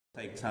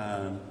take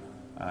time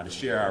to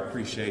share our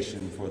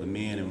appreciation for the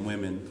men and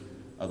women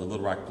of the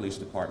Little Rock Police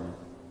Department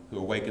who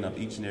are waking up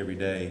each and every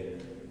day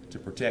to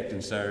protect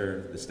and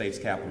serve the state's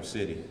capital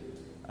city.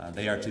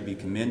 They are to be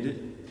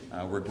commended.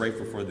 We're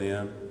grateful for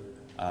them,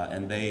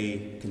 and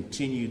they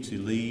continue to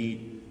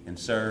lead and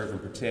serve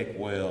and protect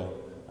well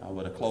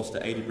with a close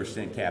to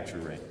 80% capture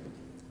rate.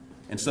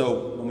 And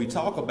so when we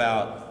talk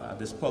about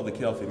this public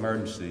health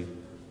emergency,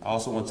 I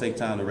also want to take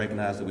time to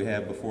recognize that we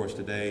have before us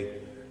today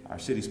our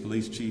city's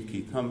police chief,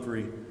 Keith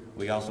Humphrey.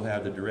 We also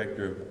have the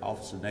director of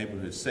Office of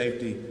Neighborhood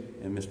Safety,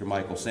 and Mr.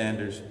 Michael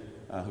Sanders,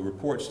 who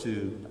reports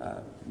to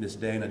Ms.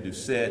 Dana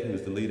Doucette, who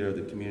is the leader of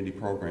the community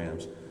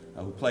programs,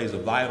 who plays a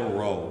vital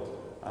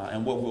role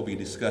in what we'll be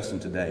discussing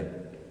today.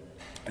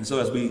 And so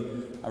as we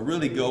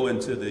really go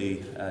into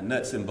the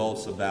nuts and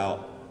bolts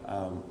about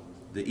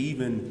the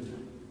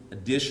even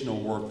additional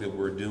work that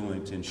we're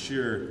doing to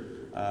ensure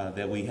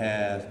that we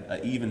have an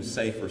even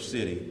safer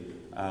city,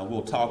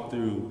 we'll talk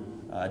through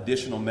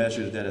additional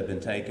measures that have been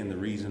taken, the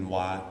reason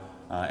why,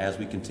 as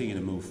we continue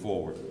to move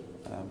forward.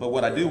 But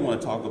what I do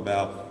want to talk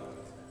about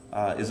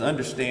is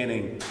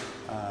understanding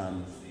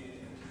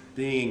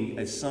being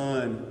a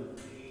son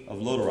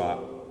of Little Rock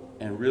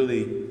and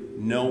really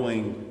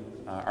knowing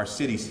our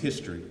city's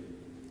history,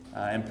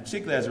 and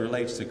particularly as it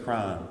relates to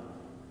crime.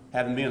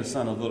 Having been a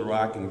son of Little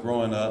Rock and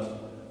growing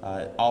up,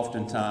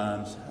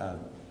 oftentimes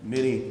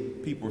many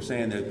people are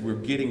saying that we're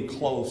getting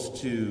close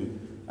to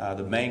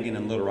the Bangin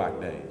and Little Rock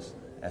days.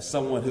 As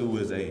someone who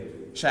was a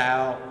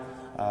child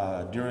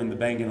during the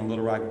Bangin and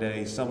Little Rock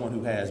days, someone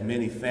who has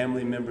many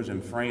family members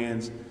and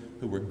friends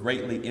who were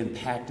greatly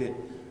impacted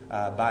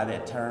by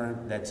that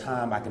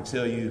time, I can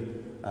tell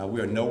you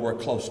we are nowhere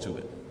close to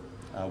it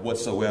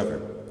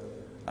whatsoever.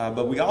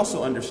 But we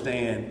also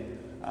understand,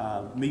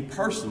 me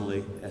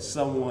personally, as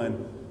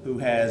someone who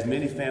has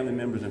many family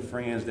members and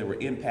friends that were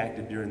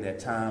impacted during that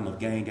time of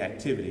gang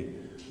activity.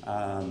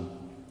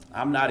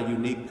 I'm not a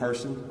unique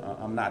person.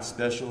 I'm not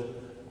special.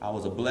 I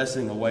was a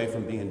blessing away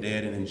from being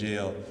dead and in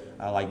jail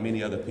like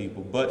many other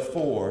people, but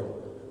for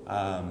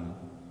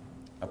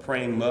a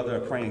praying mother, a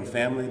praying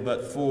family,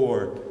 but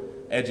for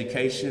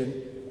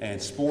education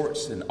and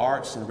sports and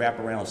arts and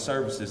wraparound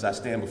services, I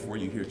stand before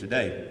you here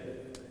today.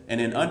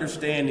 And in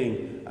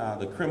understanding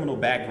the criminal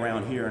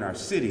background here in our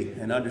city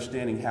and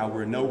understanding how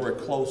we're nowhere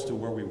close to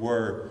where we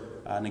were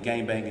in the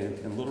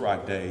gangbanging in Little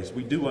Rock days,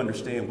 we do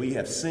understand we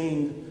have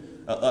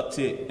seen an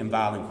uptick in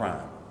violent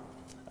crime.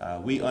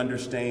 We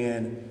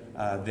understand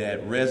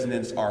that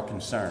residents are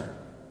concerned.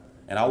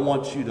 And I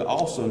want you to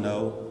also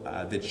know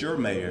that your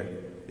mayor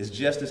is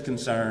just as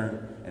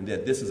concerned, and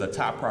that this is a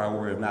top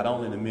priority of not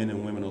only the men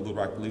and women of the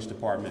Little Rock Police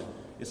Department,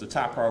 it's a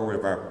top priority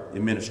of our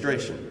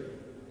administration.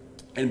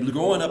 And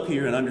growing up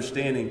here and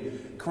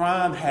understanding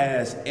crime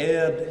has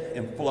ebbed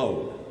and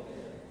flowed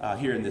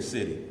here in this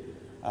city.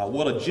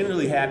 What'll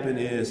generally happen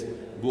is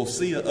we'll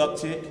see an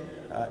uptick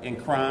in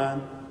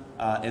crime,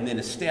 and then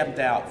it's stepped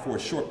out for a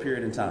short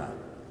period of time.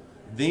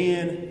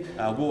 Then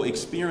we'll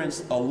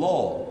experience a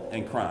lull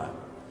in crime.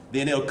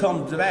 Then it'll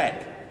come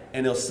back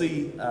and they'll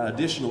see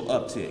additional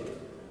uptick.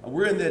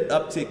 We're in that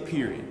uptick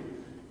period.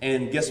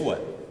 And guess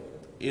what?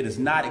 It is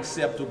not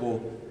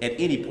acceptable at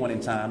any point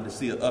in time to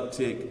see an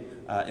uptick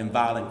in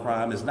violent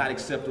crime. It's not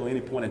acceptable at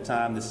any point in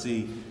time to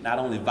see not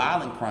only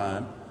violent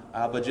crime,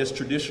 but just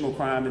traditional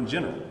crime in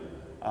general.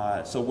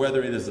 So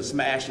whether it is a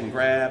smash and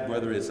grab,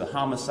 whether it's a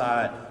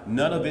homicide,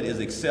 none of it is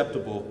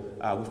acceptable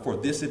for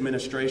this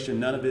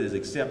administration. None of it is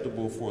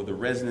acceptable for the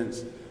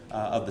residents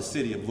of the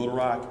city of Little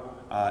Rock.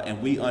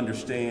 And we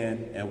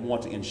understand and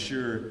want to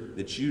ensure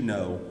that you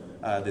know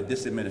that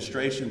this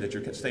administration, that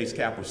your state's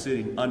capital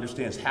city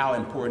understands how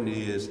important it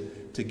is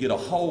to get a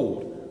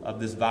hold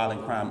of this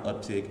violent crime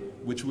uptick,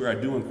 which we are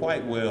doing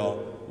quite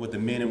well with the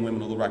men and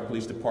women of the Little Rock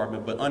Police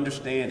Department. But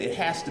understand it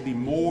has to be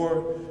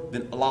more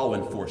than law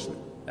enforcement.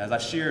 As I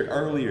shared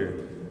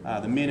earlier,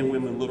 the men and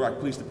women of the Little Rock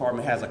Police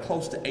Department has a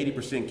close to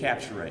 80%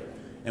 capture rate.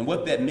 And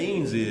what that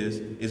means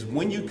is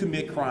when you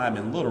commit crime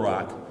in Little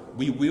Rock,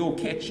 we will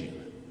catch you.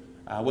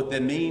 What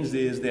that means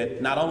is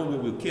that not only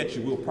will we catch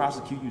you, we'll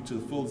prosecute you to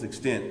the fullest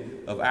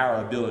extent of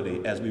our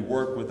ability as we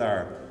work with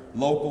our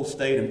local,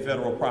 state, and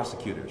federal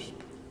prosecutors.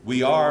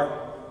 We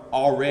are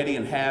already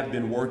and have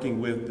been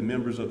working with the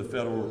members of the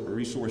federal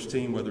resource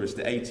team, whether it's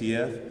the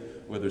ATF,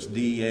 whether it's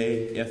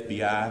DEA,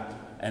 FBI,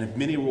 and if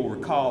many will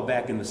recall,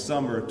 back in the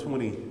summer of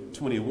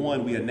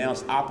 2021, we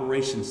announced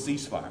Operation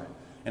Ceasefire.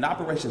 And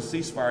Operation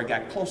Ceasefire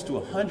got close to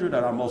 100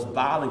 of our most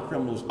violent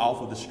criminals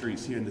off of the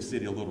streets here in the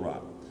city of Little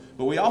Rock.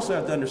 But we also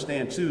have to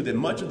understand, too, that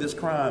much of this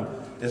crime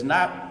is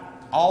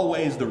not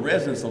always the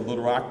residents of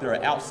Little Rock. There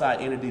are outside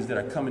entities that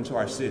are coming to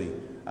our city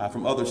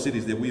from other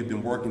cities that we've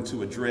been working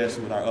to address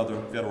with our other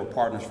federal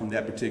partners from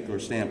that particular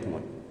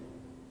standpoint.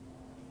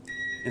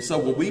 And so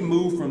when we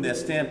move from that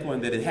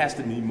standpoint that it has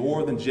to be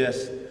more than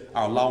just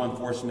our law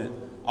enforcement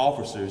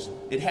officers,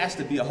 it has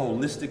to be a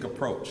holistic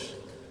approach.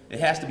 It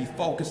has to be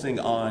focusing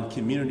on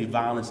community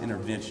violence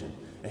intervention.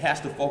 It has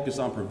to focus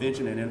on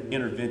prevention and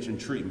intervention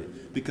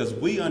treatment, because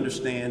we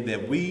understand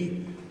that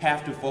we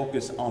have to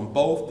focus on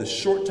both the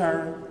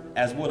short-term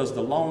as well as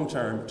the long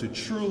term to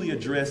truly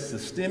address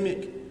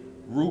systemic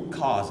root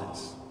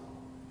causes.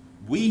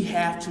 We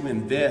have to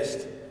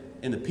invest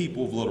in the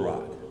people of Little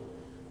Rock.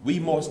 We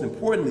most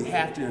importantly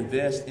have to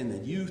invest in the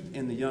youth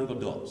and the young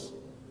adults.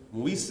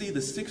 When we see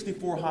the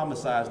 64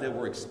 homicides that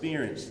were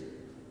experienced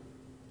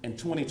in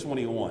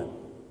 2021,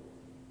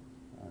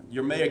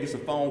 your mayor gets a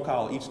phone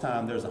call each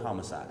time there's a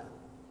homicide.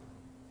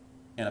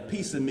 And a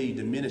piece of me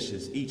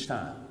diminishes each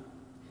time.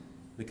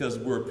 Because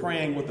we're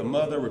praying with the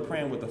mother, we're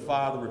praying with the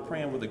father, we're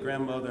praying with the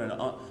grandmother and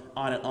aunt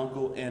and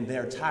uncle, and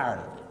they're tired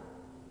of it.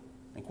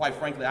 And quite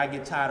frankly, I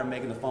get tired of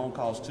making the phone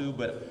calls too,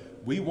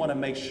 but we want to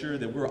make sure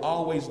that we're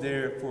always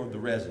there for the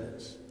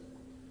residents.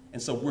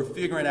 And so we're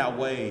figuring out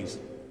ways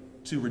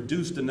to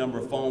reduce the number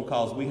of phone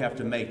calls we have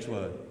to make to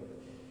a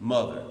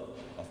mother,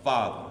 a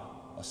father,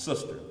 a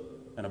sister,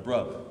 and a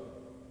brother.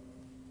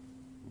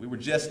 We were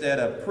just at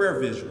a prayer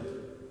vigil,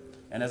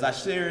 and as I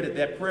shared at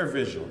that prayer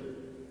vigil,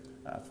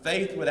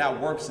 faith without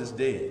works is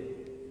dead,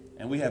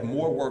 and we have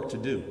more work to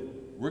do.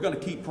 We're going to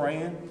keep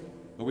praying,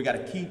 but we got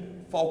to keep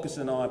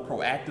focusing on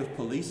proactive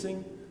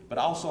policing, but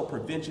also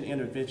prevention,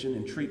 intervention,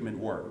 and treatment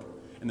work.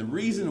 And the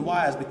reason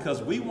why is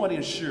because we want to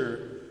ensure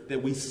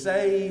that we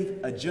save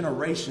a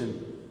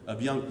generation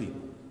of young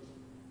people.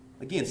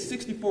 Again,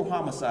 64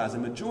 homicides,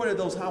 and the majority of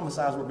those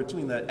homicides were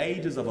between the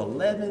ages of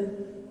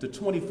 11 to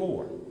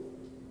 24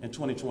 in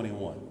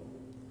 2021.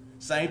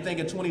 Same thing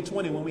in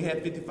 2020 when we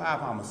had 55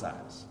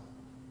 homicides.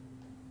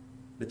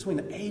 Between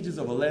the ages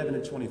of 11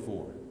 and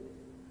 24.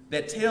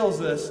 That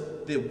tells us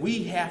that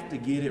we have to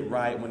get it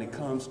right when it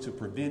comes to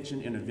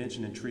prevention,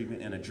 intervention, and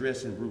treatment and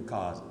addressing root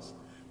causes.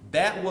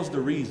 That was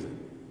the reason.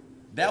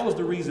 That was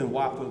the reason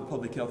why for the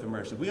public health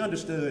emergency. We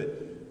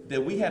understood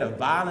that we had a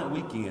violent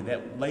weekend,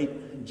 that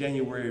late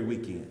January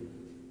weekend.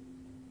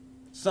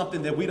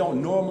 Something that we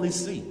don't normally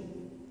see.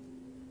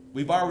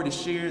 We've already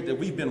shared that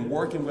we've been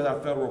working with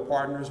our federal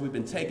partners. We've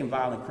been taking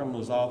violent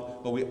criminals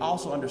off, but we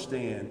also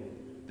understand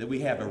that we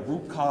have a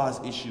root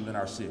cause issue in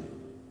our city.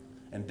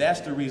 And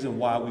that's the reason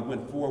why we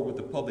went forward with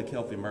the public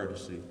health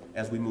emergency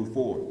as we move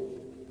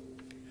forward.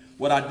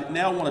 What I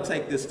now want to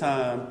take this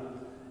time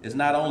is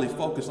not only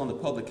focus on the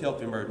public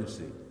health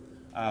emergency.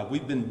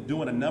 We've been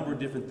doing a number of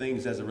different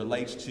things as it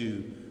relates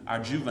to our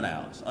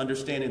juveniles,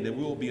 understanding that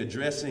we will be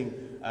addressing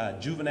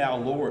juvenile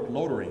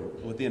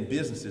loitering within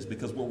businesses,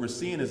 because what we're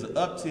seeing is an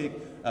uptick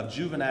of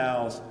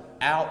juveniles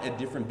out at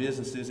different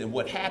businesses, and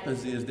what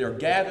happens is they're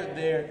gathered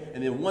there,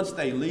 and then once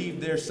they leave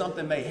there,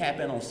 something may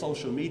happen on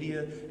social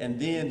media, and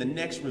then the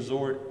next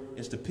resort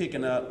is to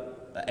picking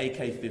up the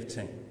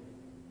AK-15,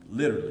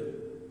 literally.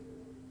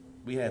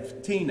 We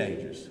have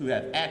teenagers who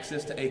have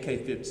access to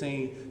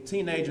AK-15,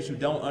 teenagers who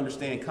don't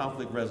understand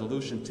conflict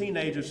resolution,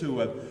 teenagers who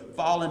have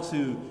fallen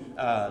to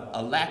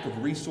a lack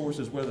of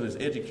resources, whether it's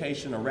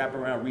education or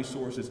wraparound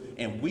resources,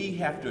 and we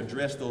have to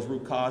address those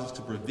root causes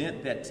to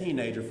prevent that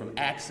teenager from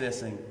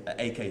accessing an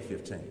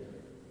AK-15.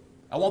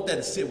 I want that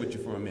to sit with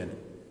you for a minute.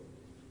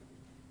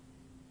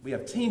 We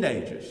have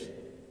teenagers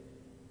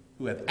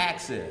who have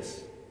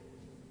access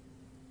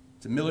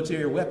to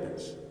military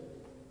weapons.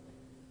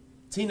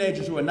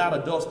 Teenagers who are not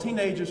adults,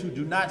 teenagers who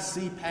do not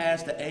see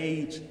past the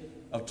age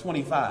of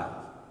 25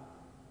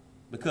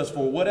 because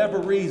for whatever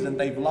reason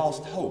they've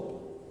lost hope.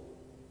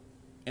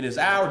 And it's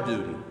our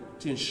duty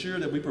to ensure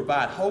that we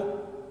provide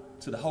hope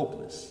to the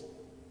hopeless.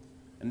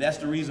 And that's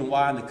the reason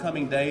why in the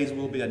coming days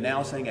we'll be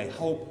announcing a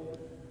Hope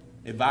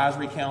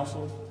Advisory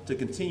Council to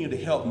continue to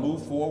help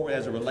move forward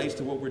as it relates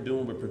to what we're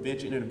doing with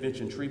prevention,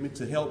 intervention, treatment,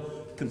 to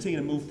help continue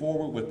to move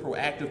forward with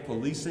proactive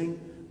policing,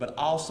 but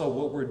also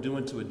what we're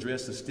doing to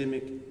address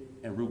systemic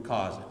and root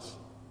causes.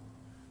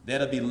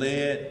 That'll be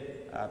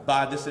led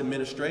by this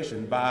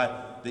administration, by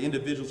the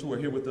individuals who are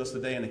here with us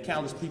today, and the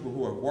countless people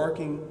who are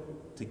working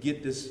to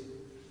get this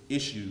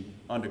issue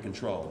under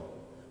control.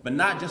 But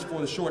not just for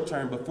the short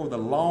term, but for the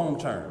long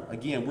term.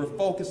 Again, we're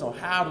focused on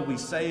how do we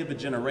save a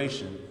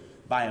generation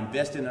by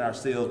investing in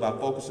ourselves, by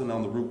focusing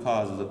on the root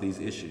causes of these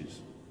issues.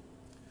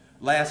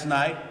 Last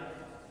night,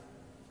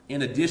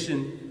 in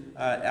addition,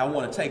 I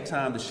want to take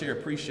time to share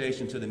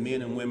appreciation to the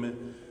men and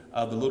women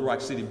of the Little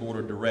Rock City Board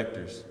of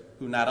Directors,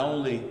 who not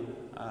only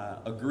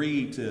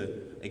agreed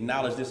to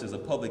acknowledge this as a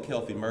public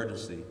health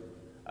emergency,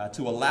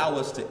 to allow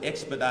us to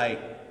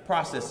expedite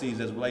processes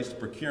as it relates to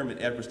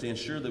procurement efforts to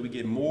ensure that we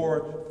get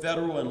more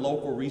federal and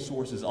local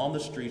resources on the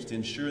streets to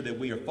ensure that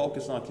we are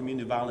focused on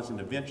community violence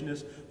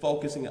interventionists,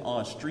 focusing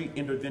on street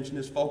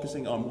interventionists,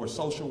 focusing on more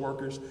social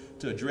workers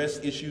to address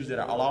issues that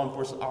our law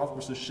enforcement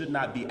officers should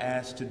not be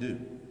asked to do.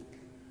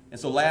 And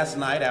so last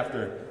night,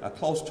 after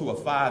close to a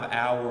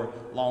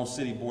 5-hour-long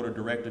City Board of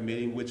Director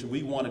meeting, which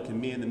we want to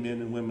commend the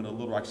men and women of the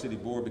Little Rock City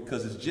Board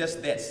because it's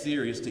just that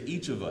serious to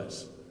each of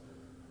us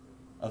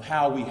of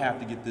how we have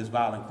to get this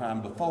violent crime,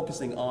 but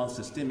focusing on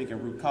systemic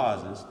and root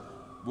causes,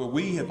 where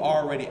we have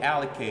already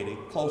allocated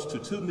close to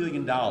 $2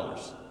 million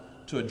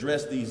to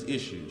address these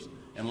issues.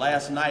 And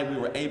last night, we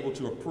were able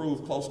to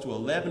approve close to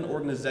 11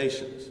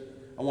 organizations.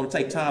 I want to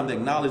take time to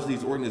acknowledge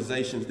these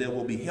organizations that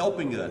will be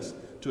helping us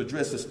to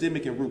address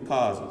systemic and root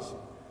causes.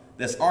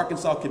 That's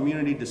Arkansas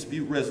Community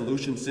Dispute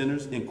Resolution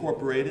Centers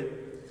Incorporated,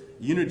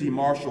 Unity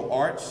Martial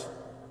Arts,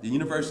 the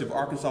University of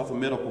Arkansas for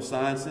Medical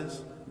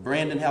Sciences,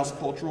 Brandon House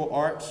Cultural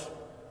Arts,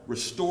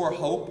 Restore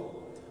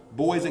Hope,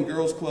 Boys and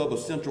Girls Club of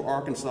Central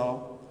Arkansas,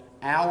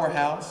 Our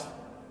House,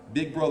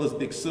 Big Brothers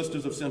Big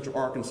Sisters of Central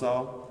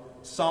Arkansas,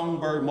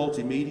 Songbird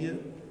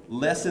Multimedia,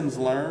 Lessons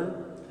Learned,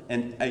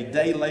 and a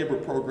day labor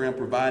program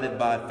provided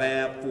by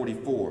Fab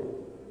 44.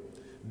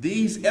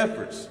 These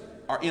efforts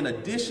are in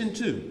addition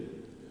to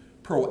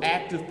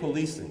proactive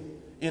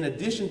policing, in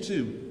addition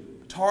to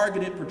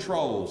targeted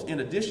patrols, in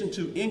addition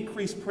to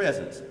increased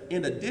presence,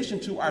 in addition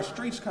to our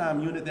streets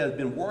crime unit that has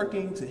been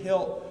working to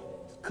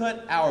help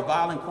cut our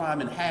violent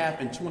crime in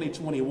half in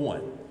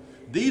 2021.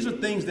 These are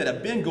things that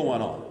have been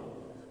going on,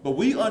 but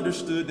we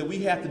understood that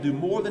we have to do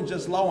more than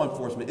just law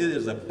enforcement. It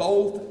is a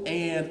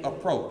both-and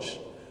approach,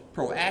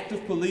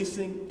 proactive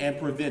policing and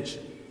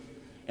prevention.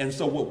 And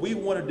so what we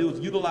want to do is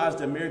utilize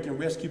the American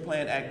Rescue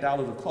Plan Act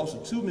dollars of close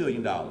to $2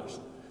 million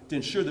to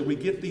ensure that we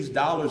get these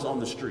dollars on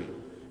the street.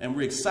 And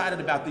we're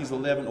excited about these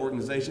 11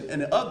 organizations.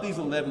 And of these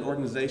 11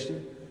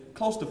 organizations,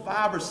 close to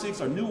 5 or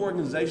 6 are new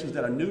organizations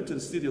that are new to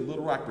the City of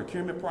Little Rock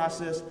procurement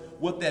process.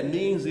 What that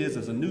means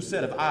is a new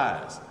set of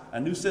eyes, a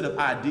new set of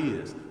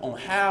ideas on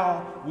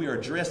how we are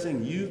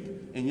addressing youth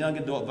and young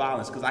adult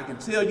violence. Because I can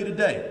tell you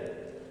today,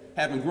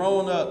 having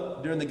grown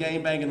up during the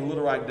gang banging in the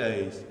Little Rock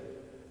days,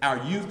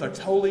 our youth are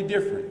totally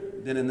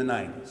different than in the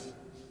 90s.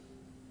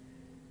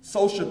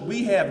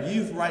 We have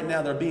youth right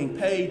now that are being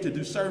paid to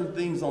do certain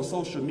things on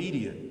social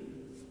media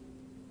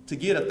to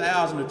get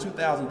 $1,000 or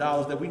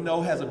 $2,000 that we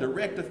know has a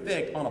direct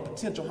effect on a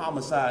potential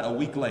homicide a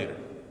week later.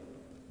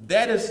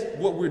 That is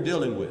what we're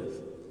dealing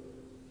with.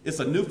 It's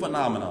a new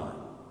phenomenon.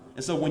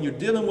 And so when you're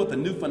dealing with a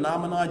new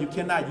phenomenon, you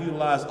cannot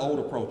utilize old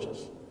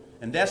approaches.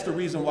 And that's the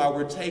reason why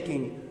we're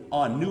taking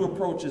on new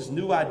approaches,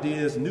 new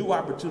ideas, new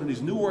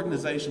opportunities, new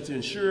organizations to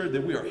ensure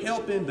that we are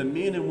helping the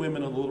men and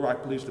women of the Little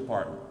Rock Police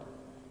Department.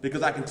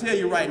 Because I can tell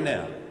you right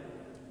now,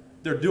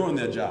 they're doing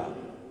their job.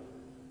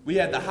 We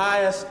had the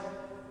highest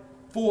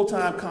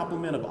full-time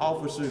complement of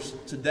officers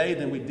today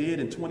than we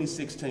did in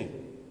 2016.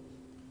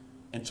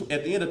 And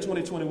at the end of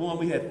 2021,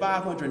 we had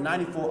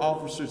 594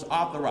 officers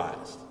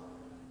authorized.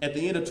 At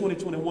the end of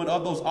 2021,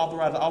 of those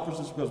authorized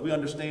officers, because we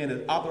understand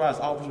that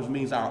authorized officers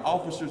means our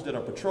officers that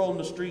are patrolling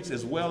the streets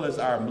as well as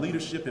our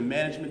leadership and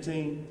management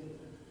team.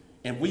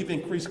 And we've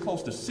increased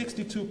close to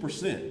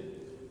 62%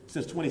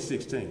 since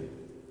 2016.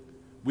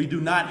 We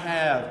do not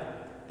have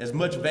as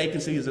much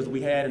vacancies as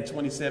we had in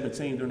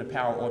 2017 during the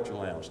Power Ultra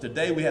Lounge.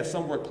 Today we have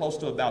somewhere close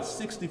to about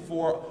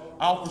 64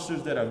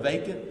 officers that are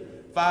vacant.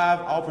 5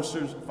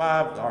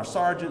 are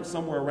sergeants,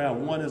 somewhere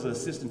around 1 is an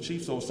assistant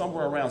chief, so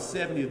somewhere around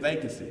 70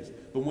 vacancies.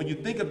 But when you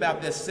think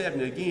about that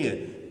 70,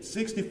 again,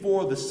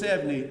 64 of the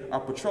 70 are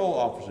patrol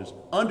officers.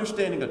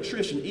 Understanding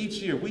attrition, each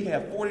year we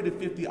have 40 to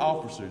 50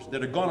 officers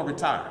that are going to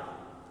retire.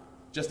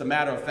 Just a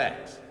matter of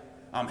fact.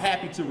 I'm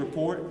happy to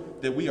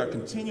report that we are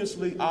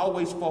continuously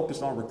always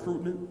focused on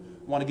recruitment.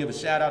 I want to give a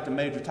shout out to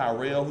Major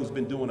Tyrell, who's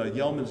been doing a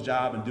yeoman's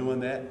job in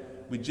doing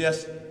that. We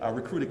just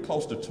recruited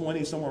close to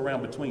 20, somewhere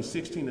around between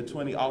 16 to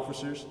 20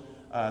 officers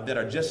that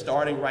are just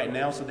starting right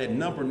now. So that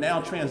number now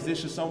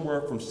transitions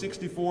somewhere from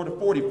 64 to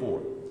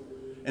 44.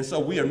 And so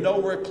we are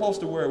nowhere close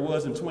to where it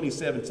was in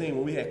 2017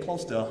 when we had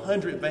close to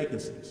 100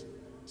 vacancies.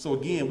 So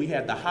again, we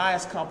had the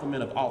highest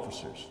complement of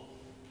officers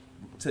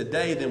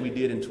today than we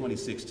did in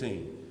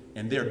 2016.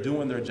 And they're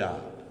doing their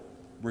job.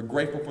 We're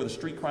grateful for the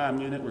street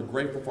crime unit. We're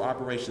grateful for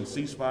Operation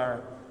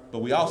Ceasefire. But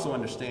we also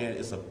understand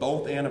it's a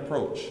both-and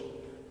approach.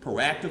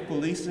 Proactive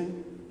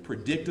policing,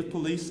 predictive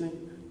policing,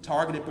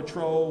 targeted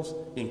patrols,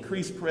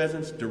 increased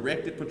presence,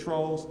 directed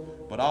patrols,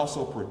 but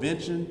also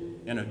prevention,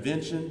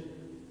 intervention,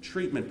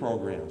 treatment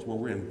programs where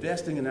we're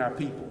investing in our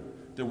people,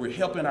 that we're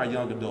helping our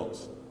young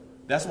adults.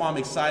 That's why I'm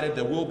excited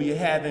that we'll be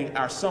having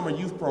our summer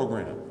youth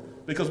program,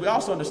 because we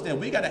also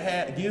understand we got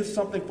to give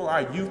something for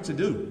our youth to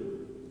do.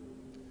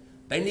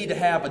 They need to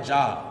have a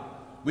job.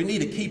 We need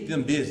to keep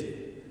them busy.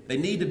 They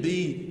need to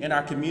be in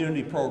our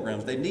community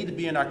programs. They need to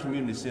be in our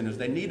community centers.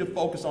 They need to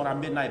focus on our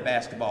midnight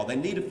basketball. They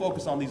need to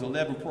focus on these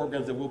 11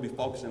 programs that we'll be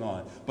focusing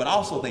on. But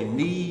also they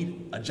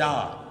need a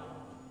job.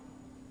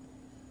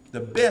 The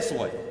best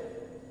way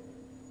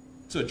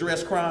to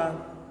address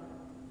crime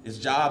is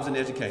jobs and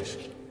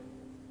education.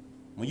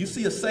 When you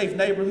see a safe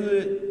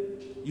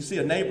neighborhood, you see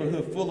a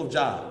neighborhood full of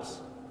jobs.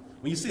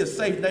 When you see a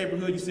safe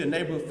neighborhood, you see a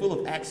neighborhood full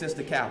of access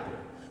to capital.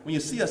 When you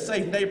see a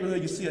safe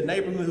neighborhood, you see a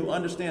neighborhood who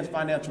understands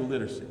financial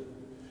literacy.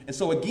 And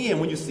so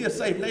again, when you see a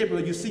safe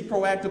neighborhood, you see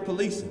proactive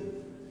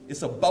policing.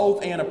 It's a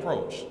both-and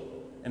approach.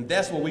 And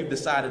that's what we've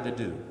decided to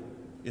do,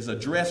 is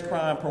address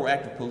crime,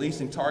 proactive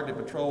policing,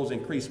 targeted patrols,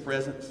 increased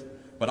presence,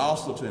 but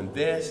also to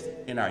invest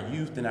in our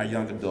youth and our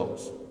young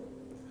adults.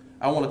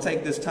 I want to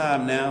take this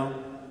time now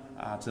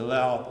to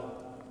allow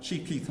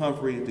Chief Keith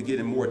Humphrey to get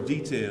in more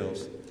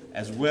details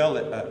as well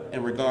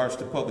in regards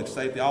to public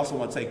safety. I also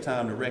want to take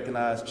time to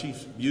recognize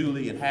Chiefs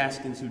Bewley and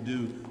Haskins, who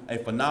do a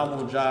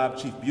phenomenal job.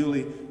 Chief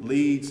Bewley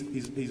leads,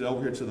 he's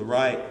over here to the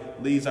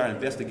right, leads our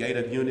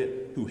investigative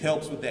unit, who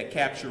helps with that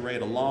capture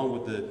rate along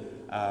with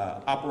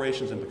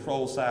operations and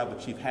patrol side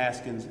with Chief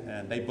Haskins,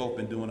 and they've both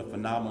been doing a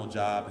phenomenal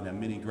job and have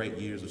many great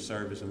years of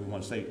service, and we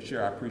want to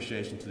share our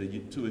appreciation to the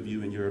two of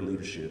you and your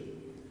leadership.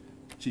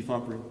 Chief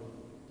Humphrey.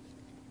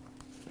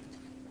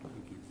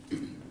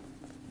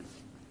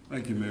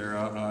 Thank you, Mayor.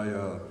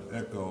 I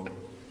echo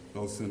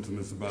those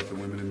sentiments about the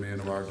women and men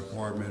of our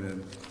department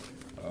and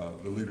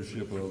the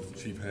leadership of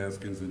Chief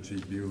Haskins and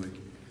Chief Bewley.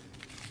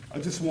 I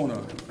just want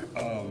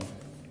to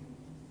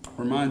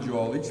remind you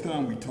all, each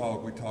time we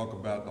talk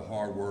about the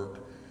hard work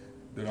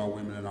that our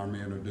women and our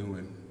men are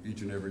doing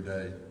each and every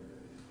day.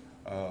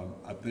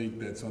 I think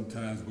that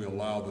sometimes we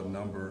allow the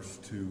numbers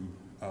to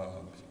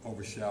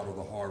overshadow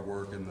the hard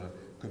work and the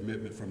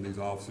commitment from these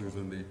officers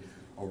and the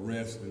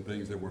arrests and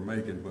things that we're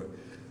making. But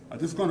I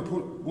just want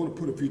to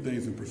put a few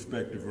things in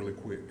perspective really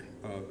quick.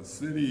 The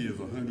city is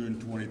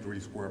 123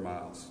 square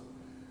miles.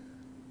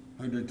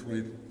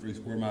 123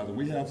 square miles, and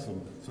we have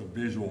some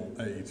visual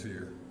aids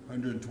here.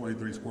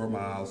 123 square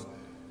miles.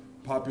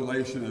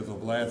 Population as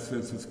of last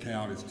census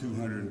count is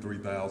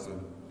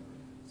 203,000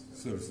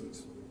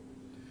 citizens.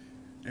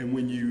 And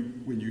when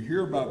you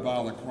hear about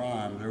violent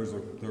crime, there's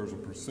a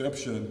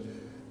perception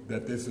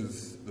that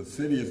the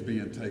city is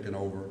being taken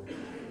over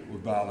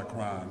with violent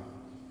crime.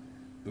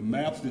 The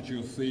maps that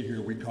you'll see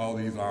here, we call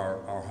these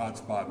our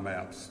hotspot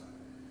maps.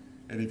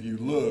 And if you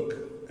look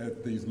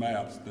at these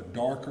maps, the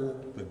darker,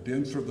 the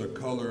denser the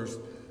colors,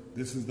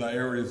 this is the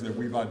areas that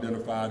we've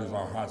identified as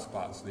our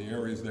hotspots, the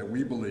areas that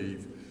we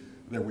believe,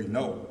 that we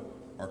know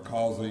are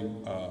causing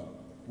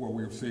where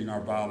we're seeing our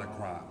violent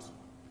crimes.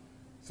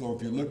 So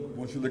if you look,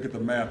 once you look at the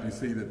map, you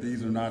see that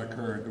these are not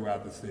occurring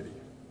throughout the city.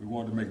 We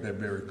wanted to make that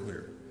very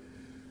clear.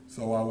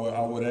 So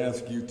I would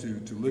ask you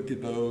to look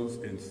at those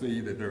and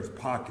see that there's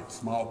pockets,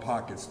 small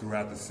pockets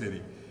throughout the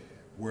city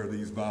where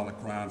these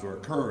violent crimes are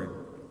occurring.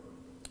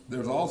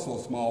 There's also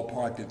small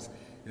pockets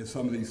in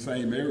some of these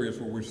same areas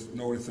where we're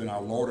noticing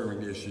our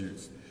loitering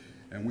issues.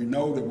 And we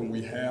know that when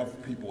we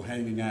have people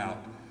hanging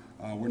out,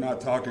 we're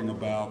not talking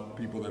about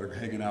people that are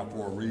hanging out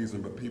for a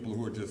reason, but people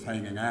who are just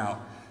hanging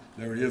out.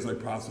 There is a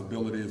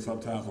possibility and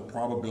sometimes a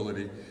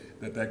probability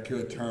that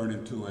could turn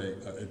into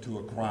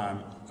a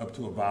crime, up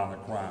to a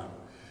violent crime.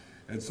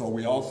 And so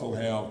we also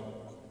have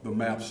the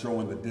maps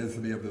showing the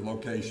density of the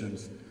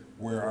locations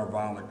where our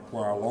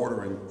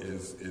loitering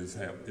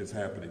is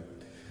happening.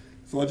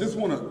 So I just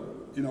want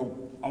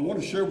to, I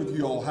want to share with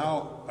you all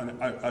how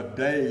a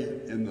day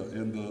in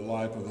the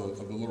life of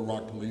the Little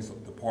Rock Police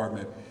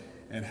Department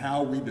and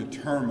how we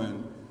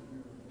determine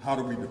how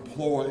do we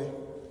deploy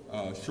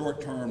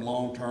short-term,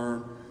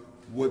 long-term,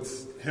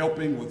 what's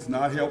helping, what's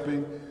not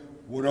helping,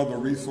 what other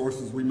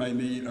resources we may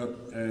need,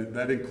 and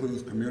that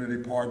includes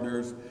community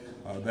partners,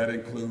 that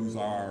includes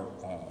our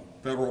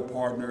federal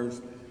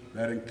partners,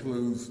 that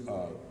includes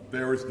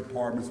various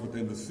departments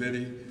within the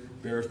city,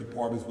 various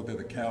departments within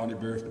the county,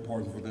 various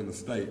departments within the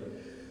state.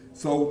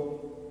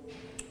 So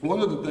one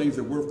of the things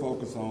that we're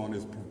focused on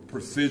is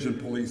precision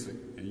policing,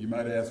 and you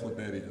might ask what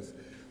that is.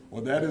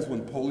 Well, that is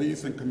when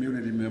police and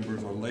community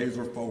members are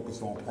laser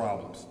focused on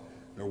problems.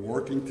 They're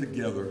working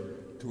together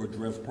to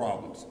address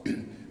problems.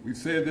 We've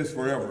said this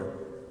forever.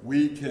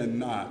 We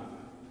cannot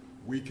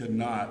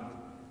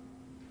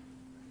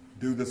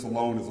do this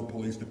alone as a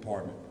police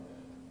department.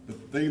 The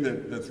thing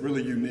that's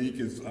really unique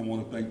is I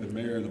want to thank the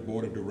mayor and the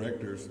board of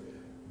directors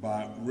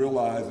by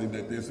realizing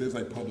that this is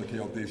a public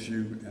health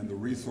issue and the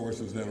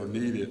resources that are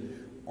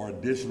needed are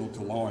additional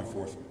to law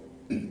enforcement.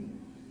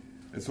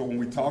 And so when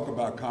we talk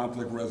about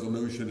conflict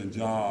resolution and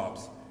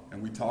jobs,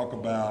 and we talk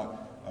about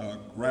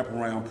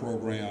wraparound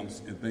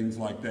programs and things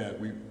like that,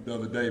 we the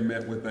other day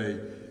met with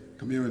a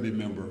community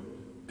member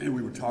and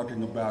we were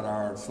talking about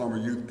our summer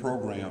youth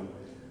program,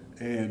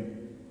 and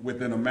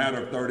within a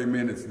matter of 30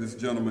 minutes, this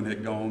gentleman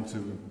had gone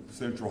to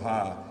Central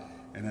High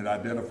and had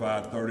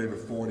identified 30 to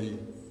 40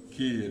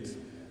 kids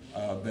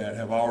that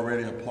have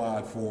already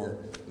applied for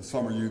the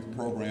summer youth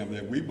program,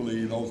 that we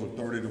believe those are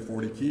 30 to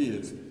 40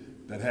 kids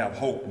that have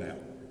hope now.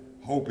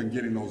 Hope in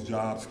getting those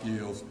job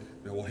skills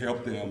that will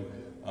help them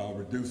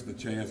reduce the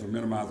chance or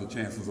minimize the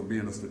chances of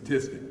being a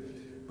statistic.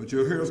 But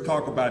you'll hear us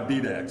talk about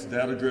DDACS,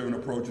 data-driven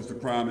approaches to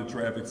crime and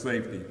traffic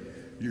safety.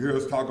 You hear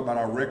us talk about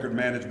our record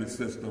management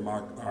system,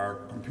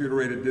 our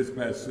computer-aided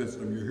dispatch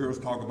system. You hear us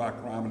talk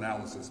about crime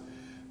analysis.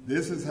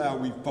 This is how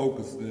we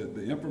focus.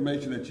 The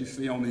information that you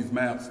see on these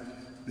maps,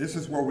 this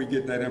is where we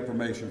get that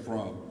information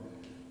from.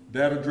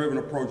 Data-driven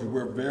approaches.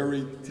 We're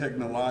very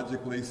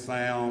technologically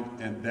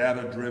sound and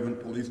data-driven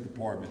police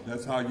department.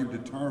 That's how you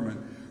determine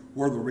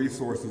where the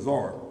resources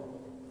are.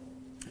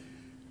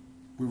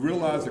 We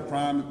realize that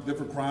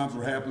different crimes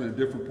are happening in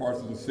different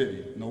parts of the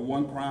city. No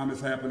one crime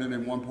is happening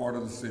in one part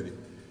of the city.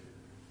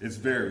 It's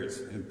various,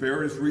 and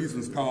various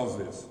reasons cause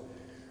this.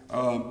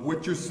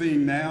 What you're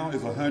seeing now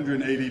is a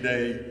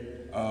 180-day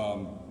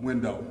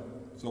window.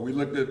 So we're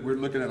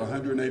looking at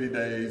 180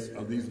 days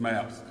of these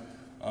maps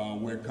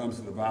when it comes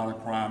to the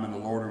violent crime and the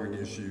loitering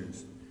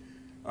issues.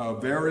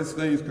 Various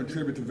things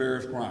contribute to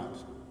various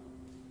crimes.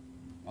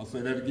 I'll say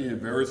that again,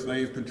 various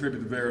things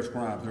contribute to various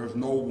crimes. There's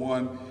no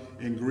one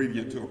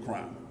ingredient to a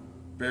crime.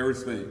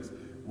 Various things.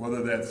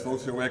 whether that's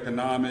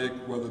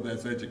socioeconomic, whether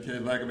that's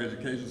lack of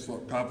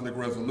education, conflict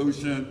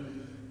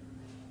resolution,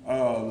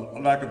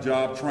 lack of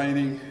job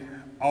training.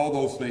 All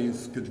those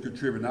things could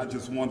contribute, not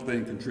just one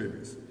thing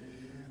contributes.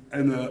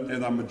 And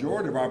the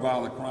majority of our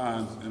violent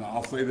crimes, and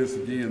I'll say this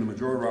again, the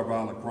majority of our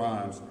violent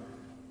crimes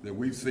that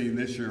we've seen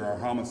this year, our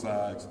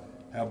homicides,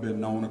 have been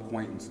known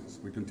acquaintances.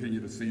 We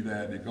continue to see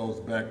that. It goes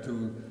back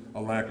to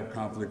a lack of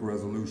conflict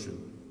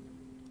resolution.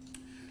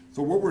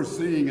 So what we're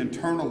seeing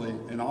internally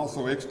and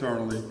also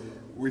externally,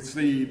 we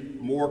see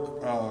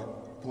more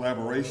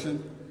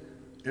collaboration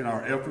in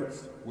our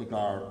efforts with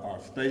our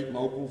state,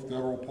 local,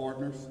 federal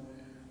partners.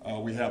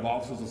 We have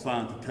officers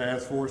assigned to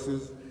task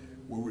forces.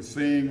 What we're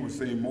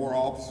seeing more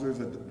officers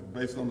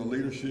based on the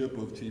leadership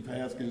of Chief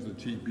Haskins and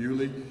Chief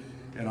Bewley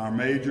and our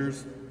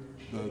majors.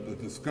 The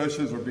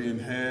discussions are being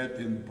had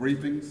in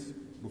briefings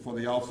before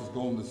the officers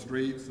go on the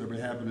streets. They'll be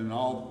happening in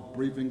all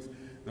briefings.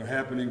 They're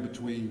happening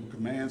between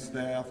command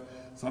staff,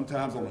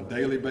 sometimes on a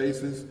daily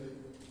basis,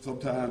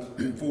 sometimes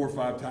 4 or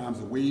 5 times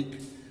a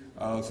week,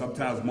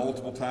 sometimes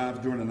multiple times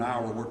during an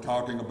hour. We're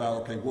talking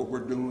about, okay, what we're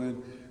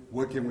doing,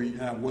 what can we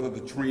have, what are the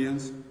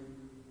trends.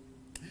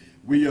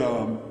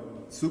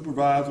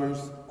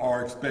 Supervisors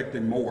are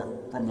expecting more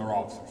from their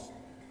officers.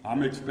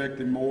 I'm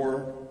expecting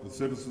more, the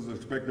citizens are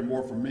expecting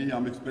more from me,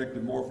 I'm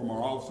expecting more from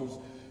our officers,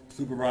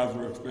 supervisors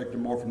are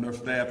expecting more from their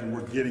staff, and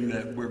we're getting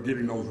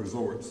those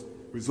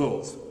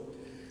results.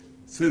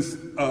 Since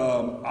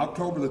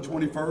October the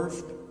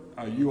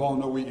 21st, you all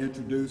know we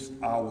introduced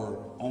our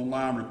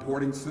online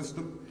reporting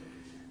system,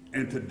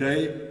 and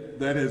today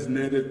that has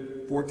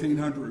netted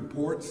 1,400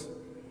 reports.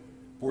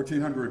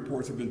 1,400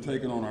 reports have been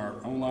taken on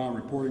our online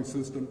reporting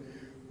system,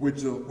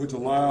 which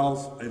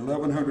allows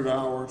 1,100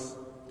 hours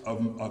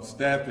of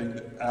staffing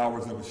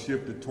hours that was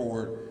shifted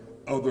toward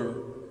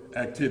other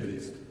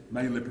activities,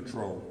 mainly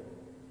patrol.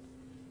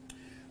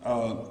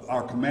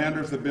 Our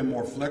commanders have been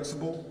more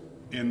flexible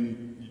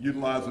in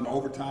utilizing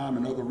overtime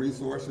and other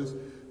resources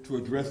to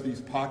address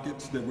these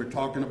pockets that we're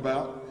talking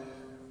about.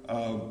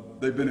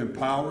 They've been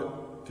empowered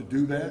to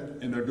do that,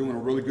 and they're doing a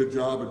really good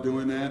job of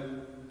doing that.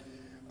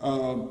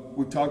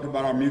 We've talked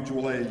about our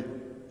mutual aid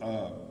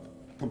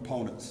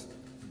components.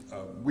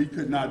 We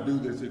could not do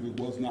this if it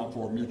was not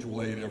for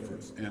mutual aid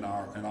efforts and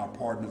our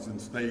partners in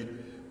state,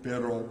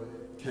 federal,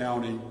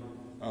 county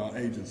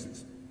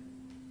agencies.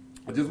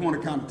 I just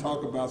want to kind of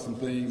talk about some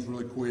things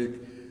really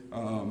quick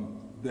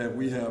that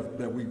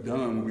we've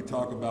done when we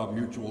talk about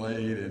mutual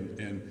aid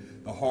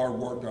and the hard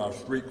work of our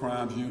street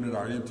crimes unit,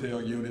 our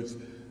intel units,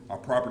 our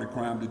property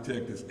crime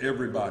detectives,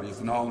 everybody. It's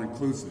an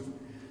all-inclusive.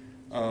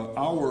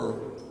 Our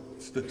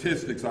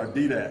statistics, our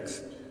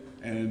DDACs,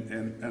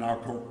 and our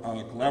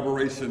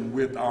collaboration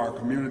with our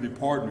community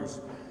partners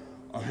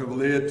have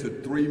led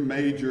to 3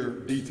 major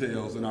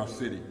details in our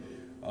city.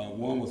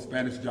 One was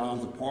Spanish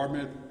John's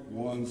apartment,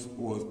 one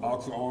was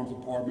Oxford Arms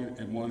apartment,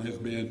 and one has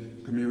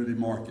been community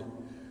market.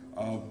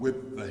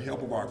 With the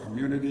help of our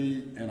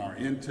community and our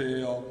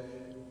intel,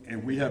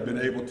 and we have been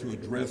able to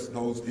address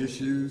those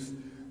issues.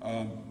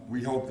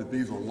 We hope that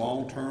these are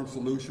long-term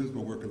solutions,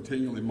 but we're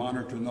continually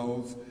monitoring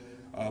those.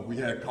 We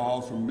had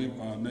calls from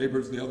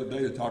neighbors the other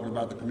day talking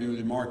about the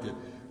community market,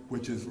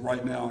 which is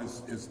right now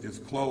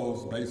is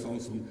closed based on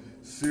some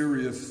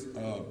serious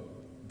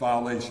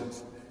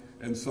violations.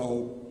 And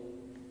so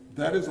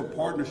that is a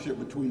partnership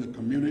between the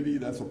community,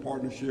 that's a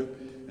partnership,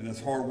 and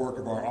that's hard work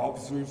of our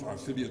officers, our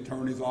city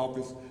attorney's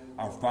office,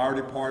 our fire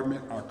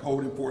department, our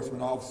code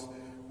enforcement office.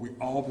 We've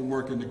all been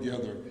working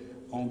together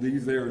on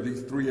these areas.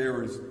 These 3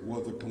 areas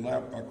was a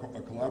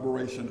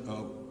collaboration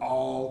of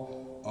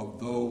all of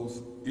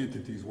those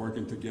entities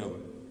working together.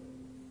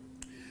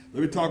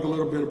 Let me talk a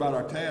little bit about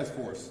our task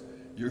force.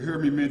 You hear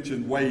me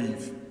mention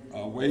WAVE.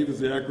 WAVE is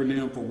the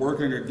acronym for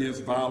Working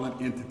Against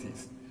Violent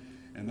Entities.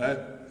 And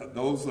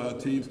those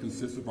teams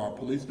consist of our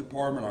police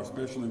department, our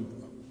special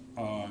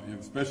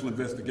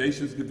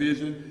investigations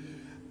division,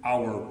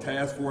 our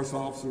task force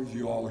officers.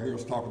 You all hear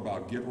us talk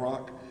about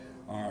GitRock.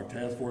 Our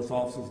task force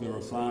officers that are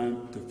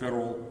assigned to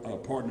federal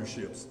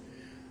partnerships.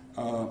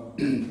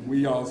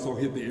 We also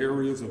hit the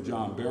areas of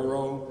John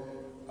Barrow,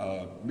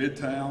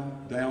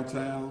 Midtown,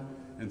 Downtown,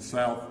 and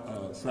South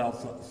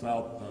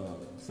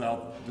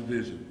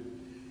Division.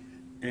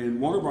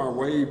 And one of our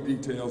WAVE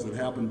details that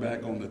happened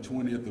back on the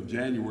 20th of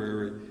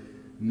January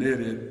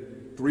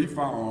netted 3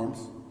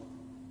 firearms,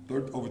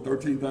 over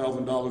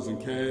 $13,000 in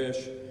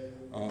cash,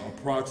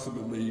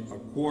 approximately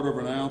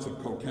 1/4 ounce of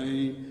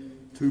cocaine,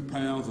 2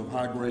 pounds of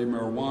high-grade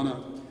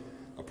marijuana,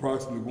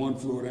 approximately 1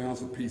 fluid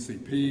ounce of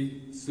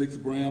PCP, 6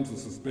 grams of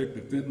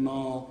suspected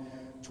fentanyl,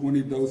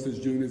 20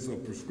 dosage units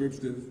of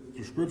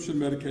prescription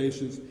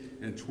medications,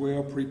 and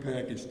 12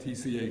 prepackaged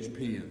TCH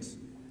pens.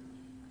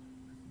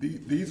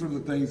 These are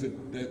the things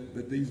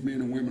that these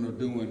men and women are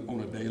doing on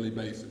a daily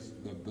basis.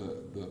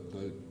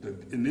 The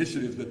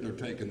initiatives that they're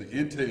taking, the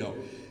intel,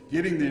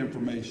 getting the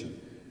information,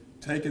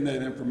 taking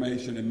that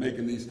information and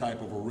making these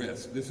type of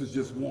arrests. This is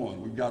just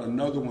one. We've got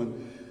another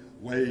one,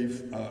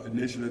 WAVE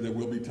initiative, that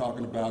we'll be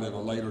talking about at a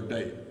later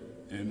date.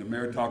 And the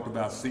mayor talked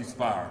about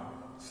ceasefire,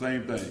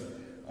 same thing.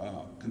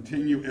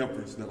 continue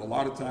efforts that a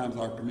lot of times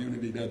our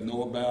community doesn't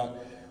know about,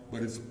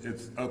 but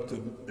it's up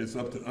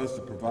to us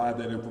to provide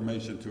that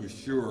information to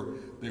assure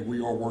that we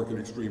are working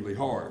extremely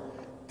hard.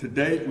 To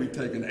date, we've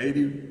taken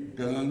 80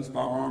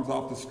 firearms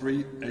off the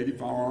street, 80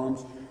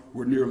 firearms.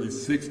 We're nearly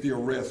 60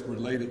 arrests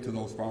related to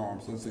those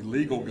firearms. So it's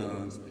illegal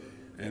guns,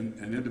 and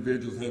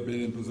individuals have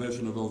been in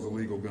possession of those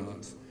illegal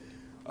guns.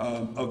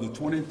 Of the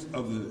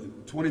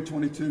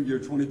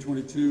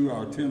 2022,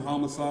 our 10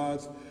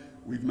 homicides,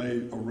 we've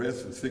made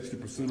arrests in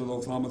 60% of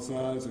those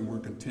homicides, and we're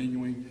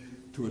continuing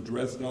to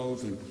address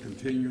those and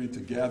continuing to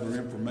gather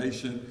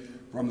information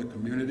from the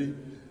community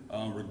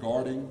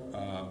regarding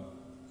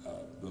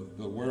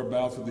the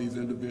whereabouts of these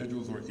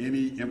individuals or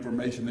any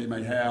information they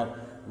may have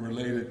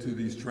related to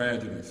these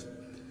tragedies.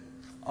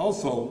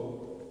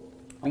 Also,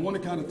 I want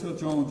to kind of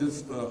touch on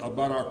just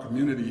about our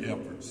community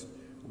efforts.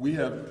 We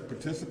have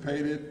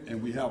participated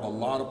and we have a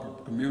lot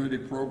of community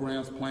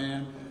programs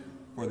planned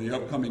for the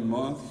upcoming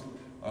month.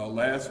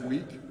 Last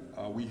week,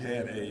 we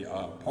had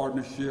a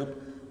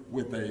partnership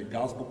with a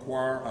gospel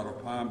choir out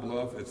of Pine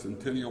Bluff at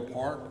Centennial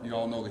Park. You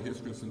all know the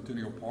history of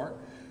Centennial Park,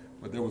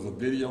 but there was a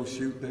video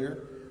shoot there.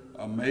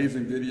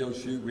 Amazing video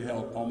shoot. We had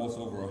over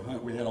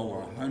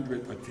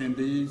 100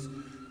 attendees.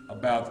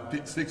 About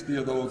 60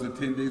 of those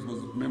attendees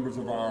was members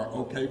of our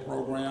OK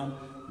program,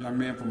 young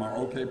men from our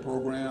OK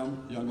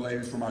program, young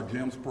ladies from our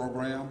GEMS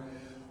program.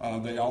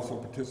 They also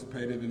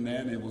participated in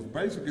that, and it was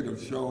basically to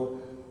show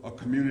a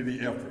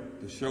community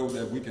effort, to show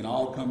that we can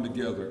all come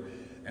together.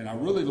 And I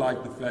really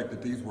like the fact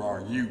that these were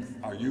our youth.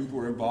 Our youth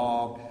were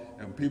involved,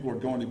 and people are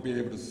going to be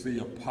able to see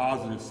a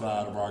positive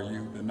side of our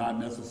youth and not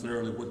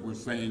necessarily what we're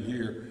saying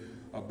here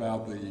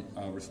about the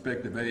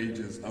respective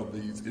ages of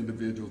these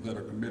individuals that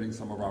are committing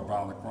some of our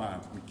violent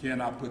crimes. We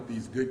cannot put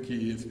these good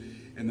kids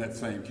in that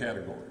same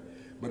category,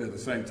 but at the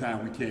same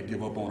time, we can't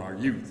give up on our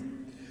youth.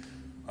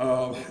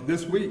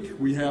 This week,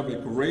 we have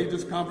a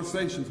courageous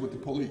conversations with the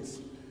police.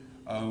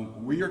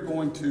 We are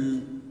going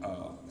to,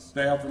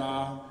 staff and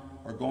I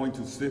are going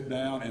to sit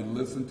down and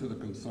listen to the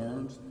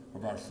concerns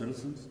of our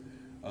citizens.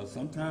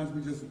 Sometimes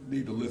we just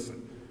need to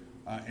listen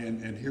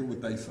and hear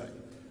what they say.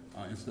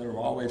 Instead of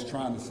always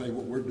trying to say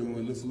what we're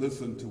doing, let's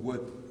listen to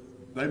what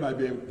they might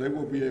be able, they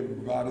will be able to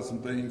provide us some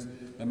things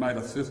that might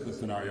assist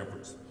us in our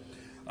efforts.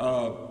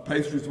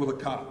 Pastries with a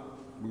cop.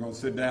 We're going to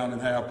sit down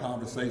and have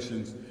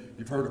conversations.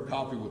 You've heard of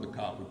coffee with a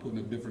cop. We're putting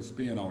a different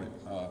spin on it.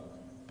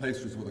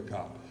 Pastries with a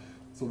cop.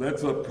 So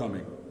that's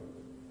upcoming.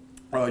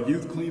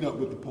 Youth Cleanup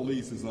with the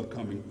Police is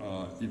upcoming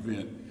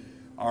event.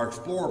 Our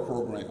Explorer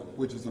program,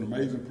 which is an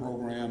amazing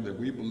program that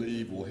we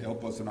believe will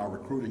help us in our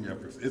recruiting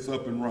efforts. It's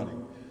up and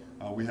running.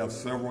 We have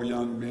several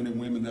young men and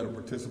women that are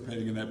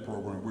participating in that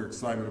program. We're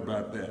excited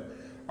about that.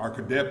 Our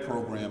cadet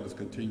program is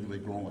continually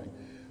growing.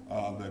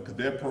 The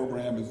cadet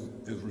program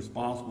is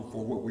responsible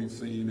for what we've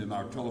seen in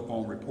our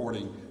telephone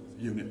reporting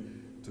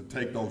unit to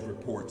take those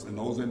reports, and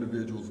those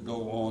individuals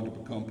go on to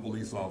become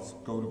police officers,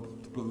 go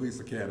to police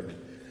academy.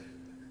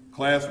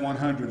 Class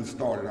 100 has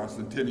started, our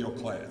centennial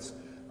class.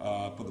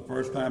 For the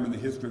first time in the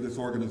history of this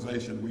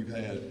organization,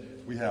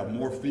 we have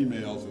more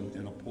females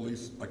in a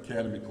police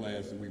academy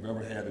class than we've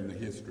ever had in the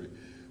history.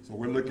 So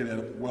we're looking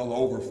at well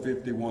over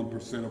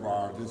 51%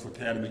 of this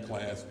academy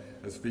class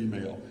as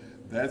female.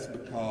 That's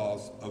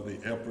because of the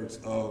efforts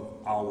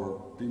of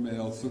our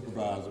female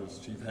supervisors,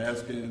 Chief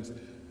Haskins,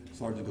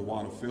 Sergeant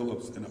DeWanna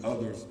Phillips, and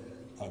others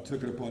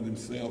took it upon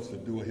themselves to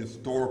do a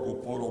historical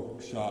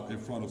Photoshop in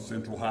front of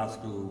Central High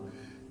School,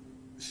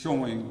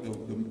 showing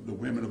the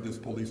women of this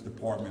police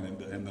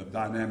department and the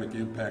dynamic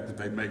impact that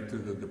they make to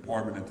the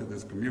department and to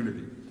this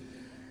community.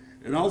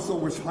 And also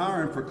we're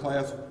hiring for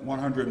class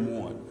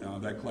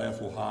 101. That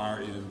class will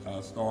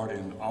start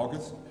in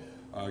August.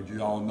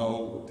 You all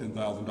know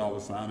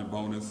 $10,000 signing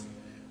bonus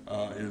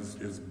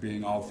is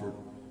being offered.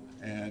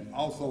 And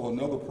also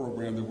another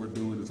program that we're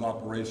doing is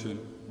Operation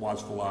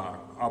Watchful Eye.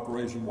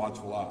 Operation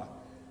Watchful Eye.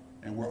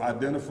 And we're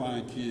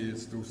identifying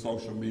kids through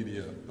social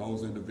media,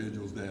 those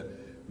individuals that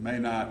may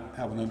not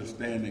have an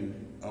understanding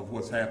of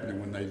what's happening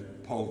when they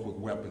pose with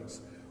weapons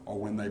or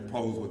when they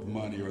pose with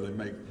money or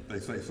they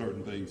say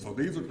certain things. So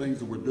these are things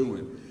that we're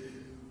doing.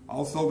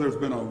 Also, there's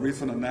been a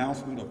recent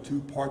announcement of 2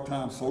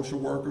 part-time social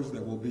workers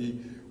that will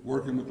be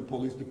working with the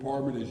police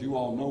department. As you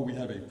all know, we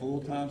have a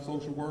full-time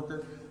social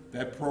worker.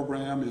 That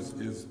program is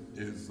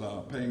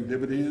paying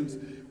dividends.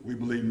 We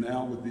believe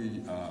now with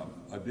the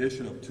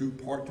addition of 2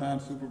 part-time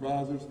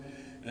supervisors,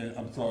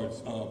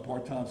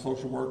 part-time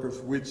social workers,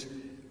 which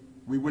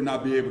we would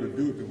not be able to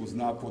do if it was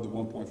not for the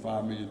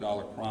 $1.5 million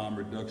crime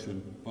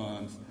reduction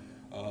funds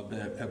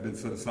that have been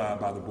set aside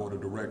by the board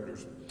of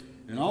directors.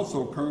 And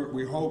also,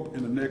 we hope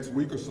in the next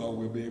week or so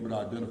we'll be able to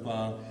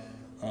identify,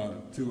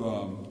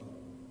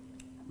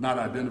 not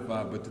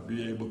identify, but to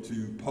be able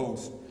to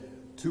post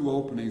 2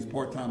 openings,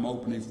 part-time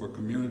openings for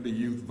community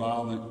youth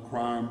violent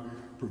crime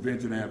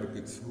prevention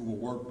advocates who will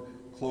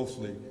work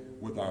closely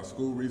with our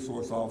school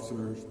resource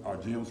officers, our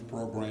GEMS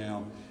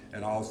program,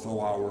 and also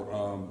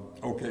our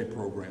OK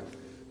program.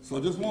 So I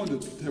just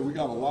wanted to tell we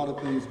got a lot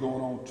of things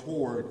going on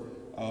toward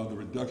the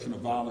reduction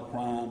of violent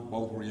crime,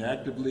 both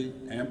reactively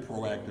and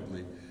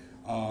proactively.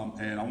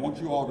 And I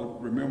want you all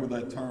to remember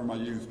that term I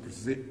use,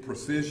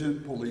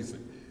 precision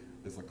policing.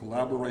 It's a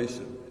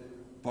collaboration,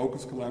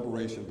 focused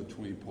collaboration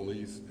between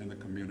police and the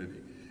community.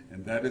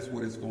 And that is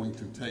what it's going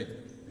to take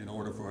in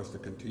order for us to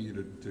continue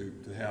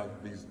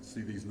to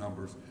see these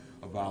numbers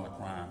of violent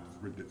crime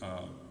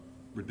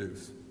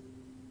reduce.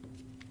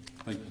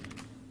 Thank you.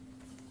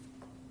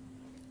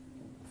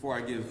 Before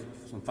I give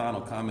some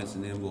final comments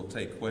and then we'll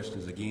take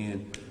questions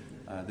again,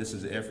 this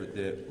is an effort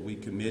that we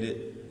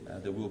committed,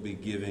 that we'll be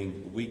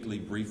giving weekly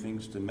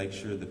briefings to make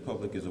sure the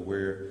public is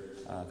aware,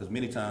 because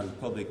many times the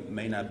public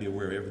may not be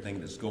aware of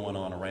everything that's going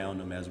on around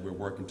them as we're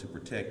working to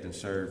protect and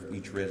serve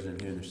each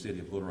resident here in the city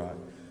of Little Rock.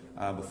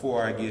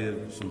 Before I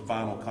give some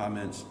final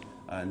comments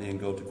and then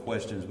go to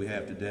questions we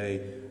have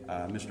today,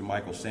 Mr.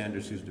 Michael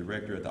Sanders, who's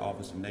Director at the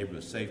Office of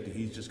Neighborhood Safety,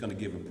 he's just going to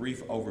give a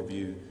brief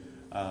overview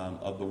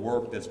of the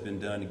work that's been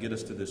done to get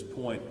us to this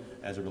point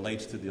as it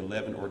relates to the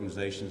 11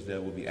 organizations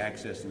that will be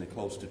accessing the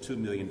close to $2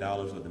 million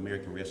of the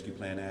American Rescue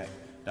Plan Act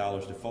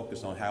dollars to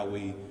focus on how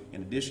we,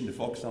 in addition to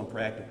focus on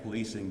proactive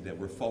policing, that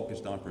we're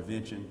focused on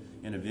prevention,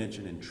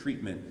 intervention, and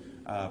treatment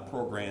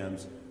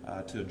programs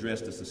to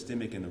address the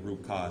systemic and the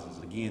root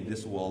causes. Again,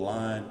 this will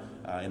align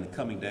in the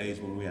coming days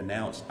when we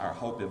announce our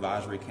HOPE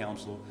Advisory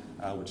Council,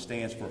 which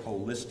stands for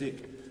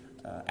Holistic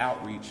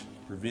Outreach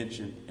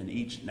Prevention in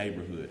Each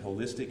Neighborhood.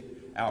 Holistic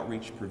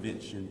Outreach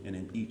Prevention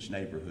in each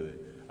neighborhood.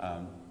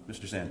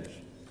 Mr. Sanders.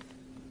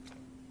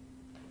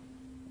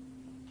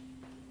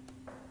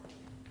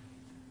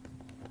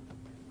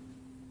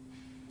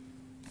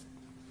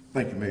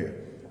 Thank you, Mayor.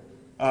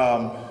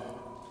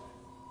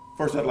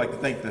 First, I'd like to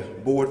thank the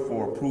board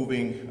for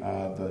approving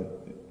the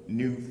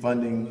new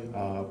funding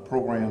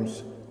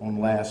programs on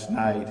last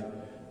night,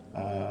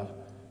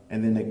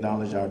 and then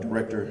acknowledge our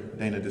director,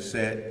 Dana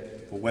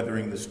Doucette, for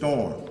weathering the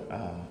storm.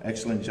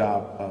 Excellent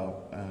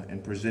job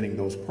in presenting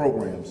those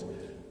programs.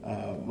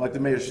 Like the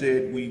mayor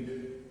said, we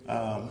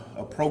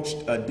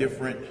approached a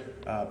different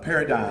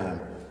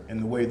paradigm in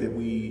the way that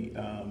we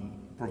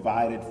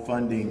provided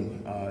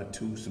funding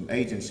to some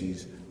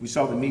agencies. We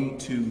saw the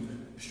need to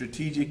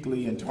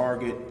strategically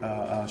target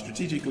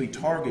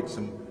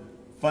some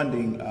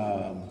funding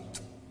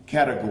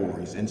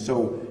categories. And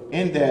so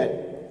in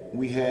that,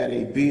 we had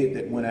a bid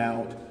that went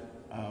out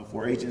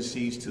for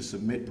agencies to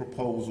submit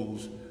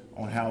proposals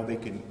on how they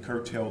can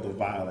curtail the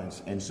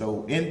violence. And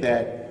so in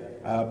that,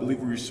 I believe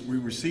we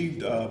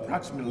received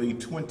approximately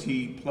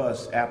 20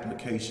 plus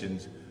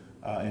applications,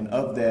 and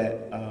of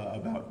that,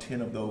 about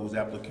 10 of those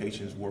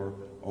applications were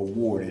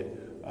awarded.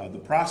 The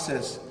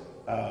process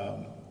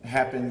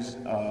happens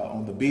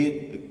on the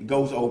bid, it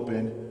goes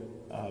open,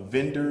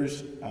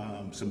 vendors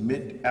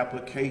submit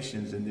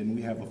applications, and then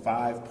we have a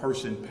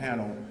 5-person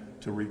panel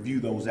to review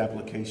those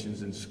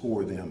applications and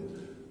score them.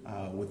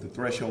 With the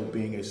threshold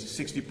being a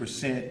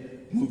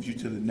 60% moves you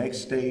to the next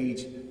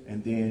stage,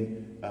 and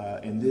then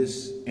in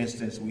this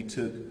instance we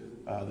took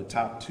the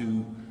top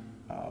 2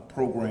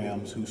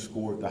 programs who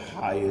scored the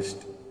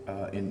highest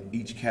in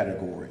each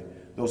category.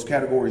 Those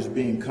categories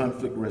being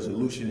conflict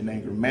resolution and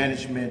anger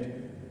management,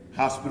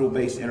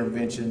 hospital-based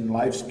intervention,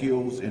 life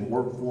skills and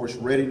workforce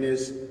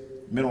readiness,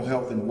 mental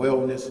health and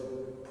wellness,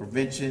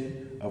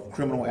 prevention of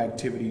criminal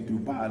activity through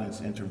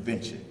violence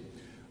intervention.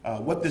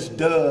 What this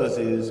does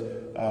is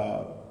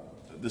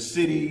the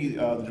city,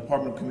 the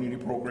Department of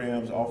Community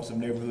Programs, Office of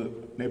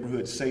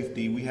Neighborhood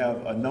Safety, we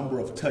have a number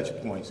of touch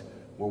points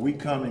where we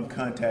come in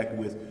contact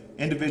with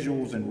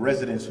individuals and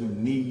residents who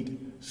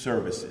need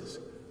services.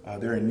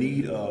 They're in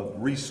need of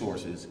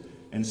resources.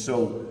 And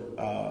so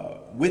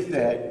with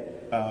that,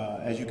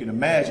 as you can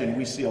imagine,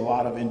 we see a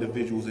lot of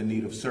individuals in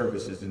need of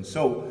services. And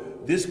so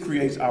this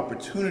creates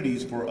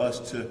opportunities for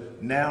us to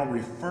now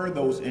refer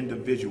those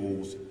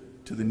individuals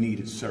to the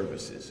needed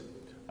services.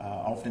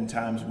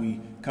 Oftentimes we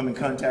come in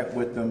contact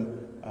with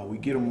them, we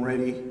get them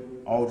ready,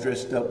 all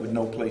dressed up with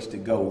no place to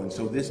go. And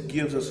so this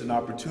gives us an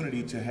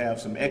opportunity to have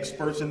some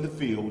experts in the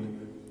field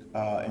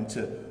and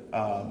to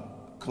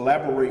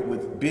collaborate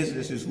with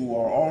businesses who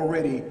are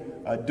already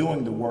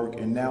doing the work,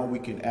 and now we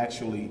can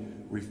actually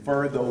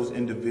refer those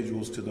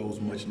individuals to those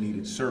much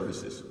needed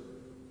services.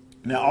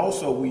 Now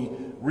also we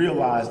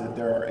realize that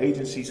there are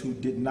agencies who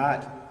did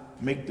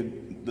not make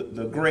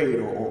the grade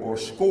or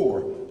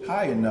score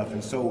high enough,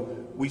 and so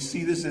we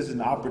see this as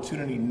an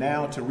opportunity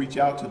now to reach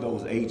out to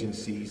those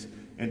agencies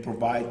and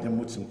provide them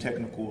with some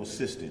technical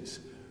assistance.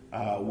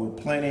 We're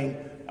planning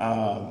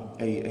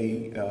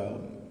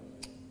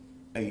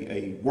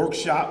a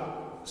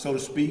workshop, so to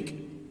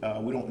speak.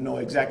 We don't know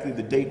exactly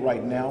the date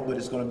right now, but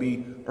it's going to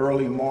be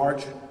early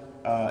March.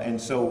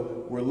 And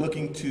so we're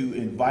looking to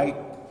invite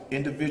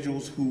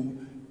individuals who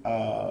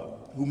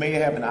may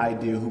have an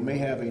idea, who may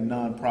have a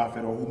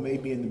nonprofit, or who may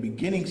be in the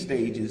beginning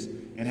stages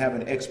and have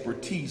an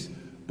expertise,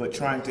 but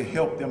trying to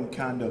help them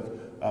kind of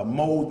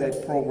mold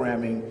that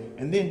programming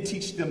and then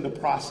teach them the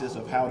process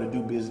of how to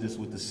do business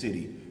with the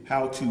city,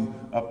 how to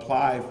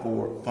apply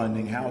for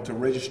funding, how to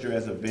register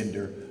as a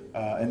vendor,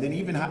 and then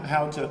even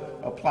how to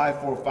apply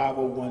for a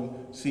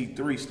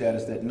 501c3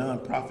 status, that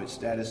nonprofit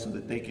status, so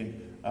that they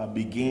can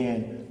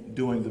begin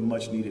doing the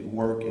much needed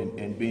work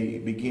and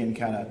begin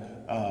kind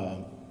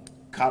of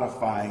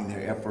codifying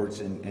their efforts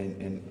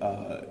and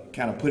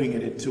kind of putting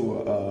it into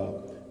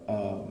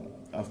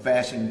a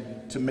fashion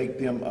to make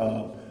them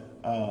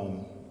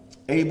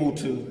able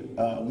to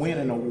win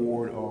an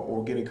award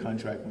or get a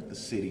contract with the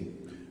city.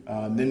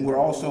 Then we're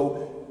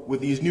also,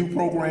 with these new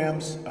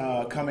programs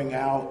coming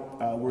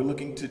out, we're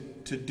looking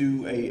to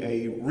do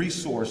a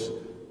resource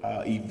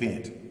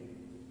event.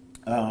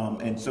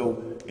 And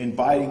so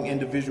inviting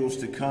individuals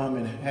to come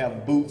and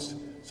have booths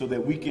so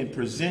that we can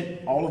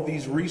present all of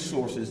these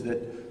resources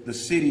that the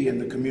city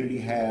and the community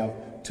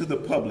have to the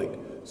public,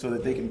 so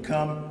that they can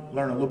come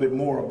learn a little bit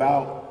more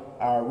about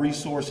our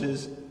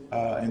resources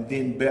and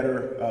then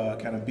better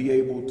kind of be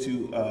able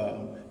to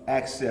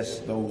access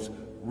those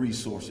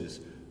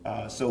resources.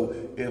 So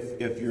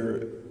if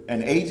you're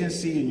an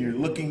agency and you're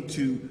looking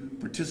to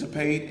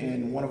participate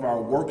in one of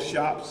our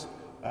workshops,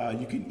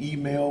 you can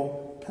email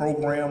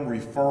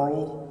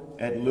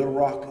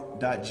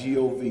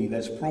programreferral@littlerock.gov.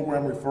 That's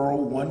program referral,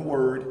 one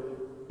word,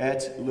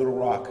 at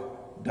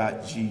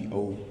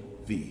littlerock.gov.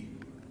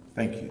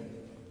 Thank you.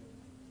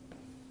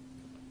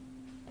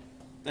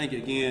 Thank you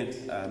again,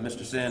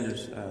 Mr.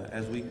 Sanders.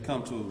 As we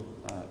come to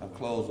a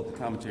close of the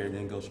commentary and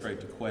then go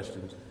straight to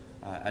questions,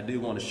 I do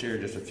want to share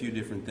just a few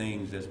different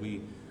things as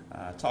we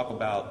talk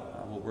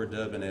about what we're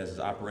dubbing as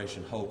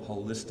Operation HOPE,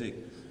 holistic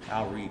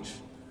outreach,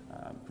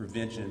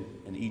 prevention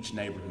in each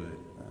neighborhood.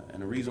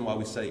 And the reason why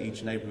we say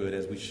each neighborhood,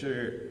 as we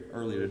shared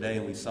earlier today,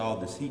 and we saw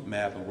this heat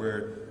map of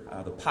where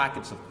the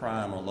pockets of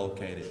crime are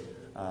located.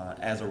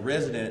 As a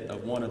resident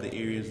of one of the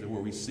areas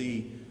where we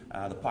see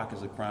the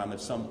pockets of crime,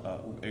 that's some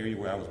area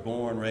where I was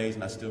born, raised,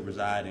 and I still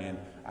reside in,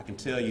 I can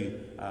tell you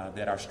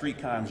that our street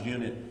crimes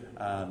unit,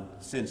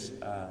 since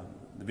the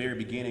very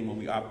beginning when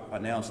we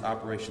announced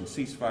Operation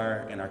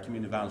Ceasefire and our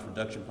Community Violence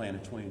Reduction Plan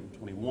in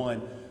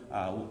 2021,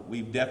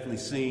 we've definitely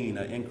seen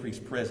an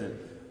increased presence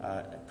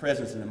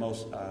in the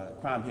most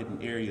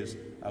crime-hidden areas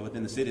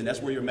within the city, and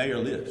that's where your mayor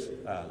lives,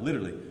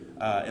 literally.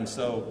 And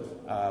so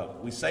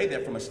we say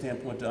that from a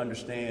standpoint to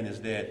understand is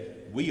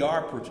that we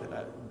are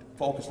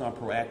focused on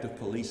proactive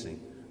policing.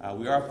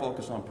 We are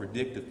focused on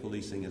predictive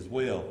policing as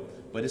well,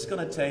 but it's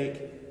going to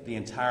take the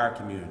entire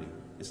community.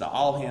 It's an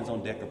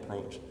all-hands-on-deck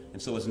approach,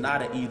 and so it's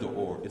not an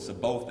either-or, it's a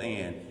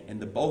both-and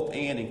the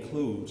both-and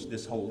includes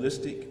this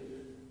holistic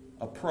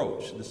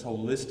approach, this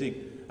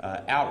holistic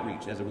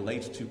outreach as it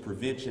relates to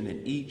prevention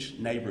in each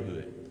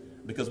neighborhood.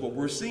 Because what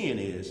we're seeing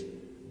is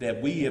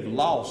that we have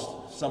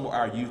lost some of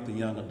our youth and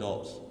young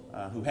adults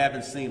who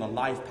haven't seen a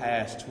life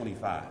past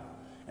 25.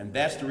 And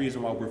that's the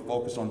reason why we're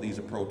focused on these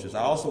approaches.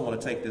 I also want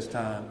to take this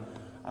time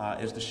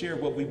is to share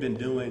what we've been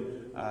doing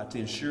to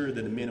ensure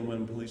that the men and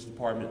women police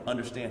department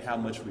understand how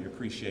much we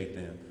appreciate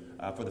them.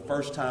 For the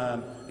first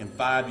time in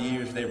 5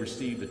 years, they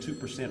received a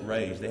 2%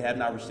 raise. They have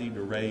not received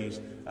a raise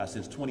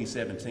since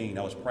 2017.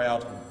 I was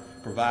proud to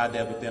provide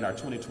that within our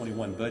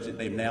 2021 budget.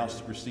 They've now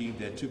received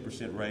that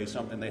 2% raise,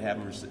 something they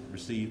haven't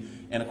received.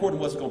 And according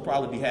to what's going to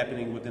probably be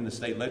happening within the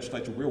state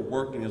legislature, we're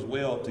working as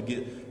well to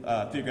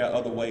figure out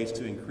other ways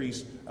to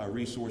increase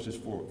resources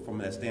from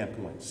that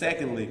standpoint.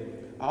 Secondly,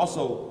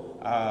 also,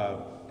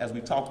 as we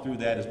talked through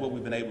that, is what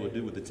we've been able to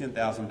do with the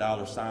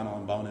 $10,000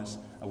 sign-on bonus,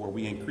 where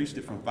we increased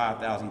it from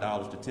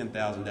 $5,000 to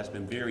 $10,000. That's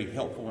been very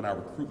helpful in our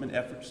recruitment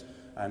efforts.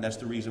 And that's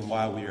the reason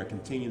why we are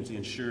continuing to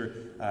ensure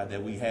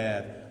that we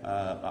have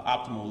an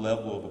optimal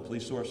level of a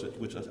police source,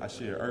 which I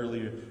shared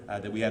earlier,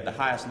 that we have the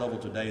highest level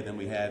today than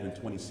we had in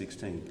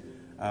 2016.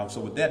 So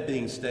with that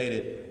being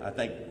stated, I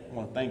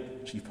want to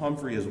thank Chief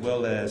Humphrey as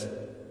well as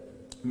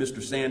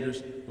Mr.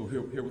 Sanders, who are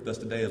here with us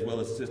today, as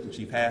well as Assistant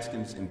Chief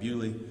Haskins and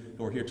Bewley,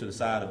 who are here to the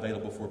side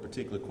available for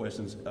particular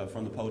questions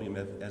from the podium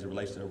as it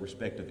relates to their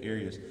respective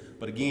areas.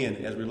 But again,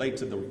 as it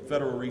relates to the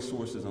federal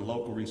resources and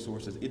local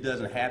resources, it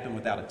doesn't happen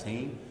without a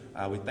team.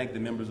 We thank the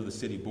members of the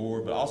city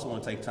board, but also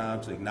want to take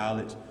time to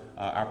acknowledge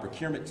our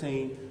procurement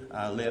team,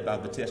 led by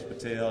Vitesh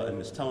Patel and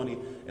Ms. Tony,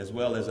 as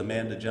well as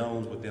Amanda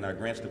Jones within our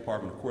grants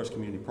department, of course,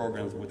 community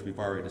programs, which we've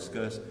already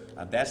discussed.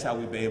 That's how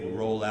we've been able to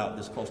roll out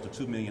this close to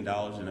 $2 million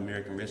in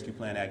American Rescue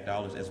Plan Act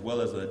dollars, as well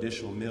as an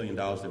additional $1 million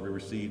that we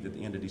received at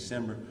the end of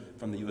December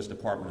from the U.S.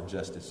 Department of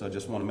Justice. So I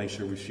just want to make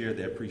sure we share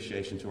that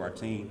appreciation to our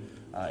team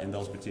in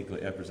those particular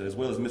efforts, as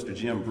well as Mr.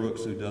 Jim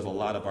Brooks, who does a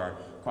lot of our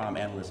crime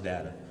analyst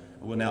data.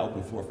 We'll now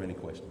open the floor for any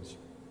questions.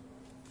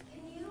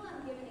 Can you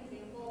give an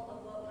example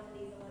of what one of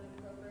these 11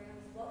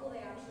 programs, what will they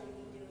actually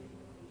be doing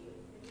for you?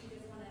 If you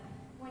just want to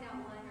point out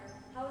one, or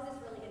how is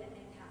this really going to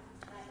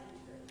impact that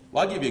age group?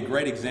 Well, I'll give you a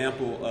great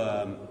example,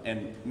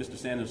 and Mr.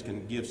 Sanders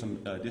can give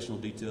some additional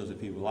details if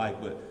he would like,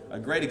 but a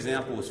great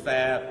example is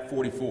Fab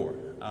 44,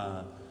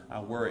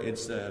 where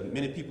it's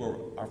many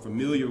people are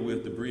familiar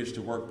with the Bridge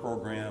to Work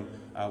program,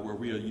 where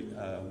we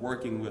are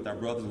working with our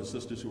brothers and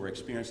sisters who are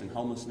experiencing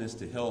homelessness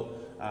to help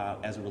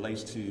as it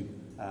relates to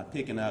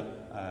picking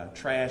up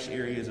trash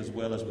areas as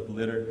well as with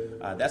litter.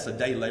 That's a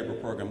day labor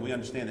program. We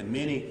understand that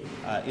many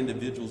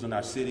individuals in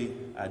our city,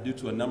 due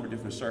to a number of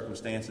different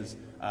circumstances,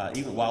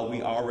 even while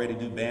we already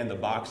do ban the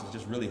box, it's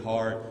just really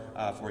hard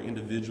for an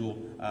individual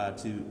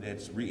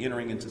that's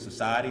re-entering into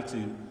society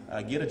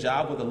to get a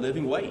job with a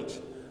living wage.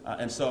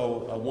 And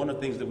so one of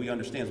the things that we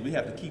understand is we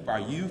have to keep our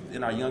youth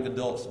and our young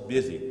adults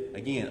busy.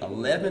 Again,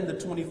 11 to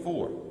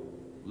 24.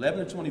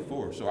 11 to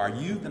 24. So our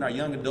youth and our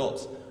young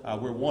adults,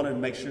 we're wanting to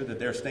make sure that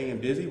they're staying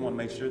busy. We want to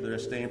make sure that they're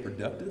staying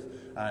productive.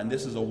 And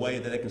this is a way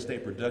that they can stay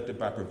productive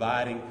by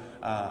providing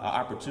an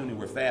opportunity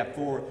where Fab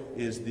 4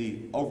 is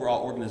the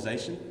overall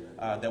organization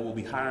that will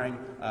be hiring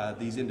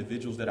these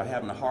individuals that are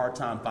having a hard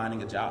time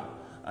finding a job.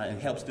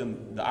 And helps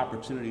them the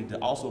opportunity to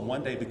also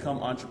one day become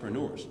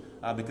entrepreneurs,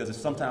 because it's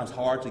sometimes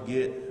hard to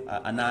get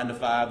a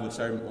 9-to-5 with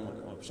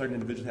certain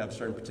individuals have a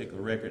certain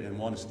particular record and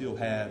want to still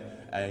have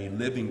a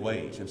living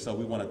wage. And so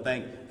we want to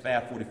thank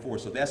Fab 44.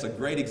 So that's a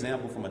great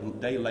example from a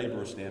day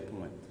laborer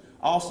standpoint.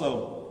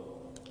 Also,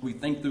 we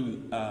think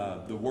through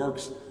the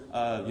works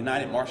of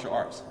United Martial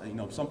Arts. You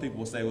know, some people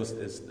will say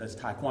it's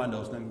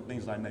Taekwondo,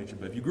 things like nature.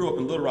 But if you grew up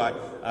in Little Rock,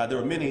 there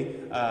are many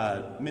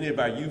of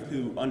our youth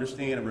who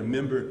understand and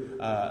remember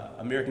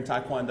American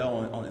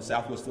Taekwondo on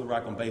Southwest Little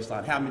Rock on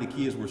Baseline, how many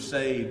kids were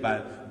saved by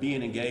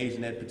being engaged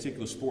in that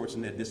particular sports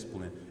and that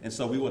discipline. And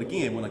so we would,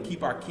 again, want to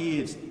keep our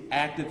kids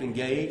active,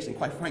 engaged, and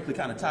quite frankly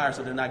kind of tired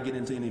so they're not getting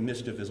into any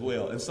mischief as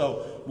well. And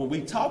so when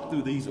we talk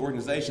through these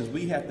organizations,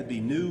 we have to be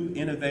new,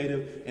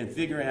 innovative, and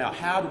figuring out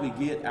how do we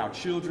get our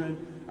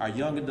children, our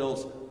young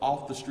adults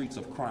off the streets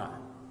of crime.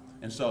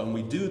 And so, and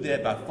we do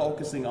that by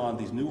focusing on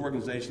these new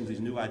organizations, these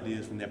new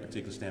ideas from that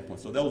particular standpoint.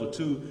 So those are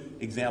two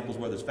examples,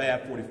 whether it's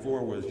Fab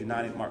 44, whether it's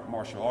United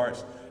Martial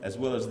Arts, as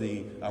well as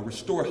the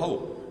Restore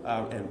Hope.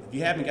 And if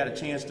you haven't got a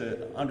chance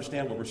to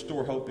understand what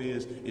Restore Hope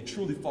is, it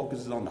truly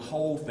focuses on the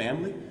whole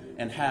family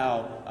and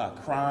how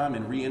crime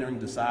and re-entering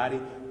society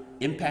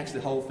impacts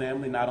the whole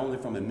family, not only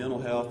from a mental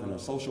health and a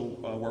social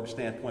work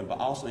standpoint, but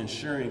also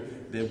ensuring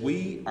that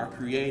we are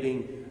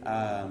creating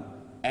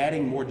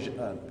adding more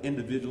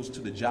individuals to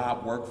the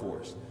job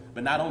workforce,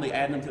 but not only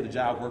adding them to the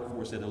job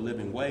workforce at a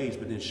living wage,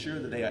 but ensure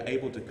that they are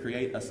able to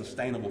create a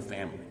sustainable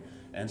family.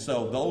 And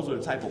so those are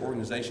the type of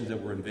organizations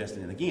that we're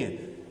investing in.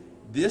 Again,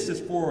 this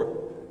is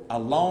for a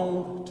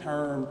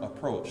long-term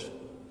approach.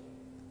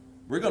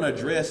 We're going to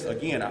address,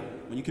 again,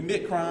 when you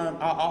commit crime,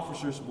 our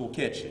officers will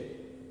catch you.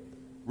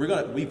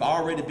 We've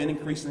already been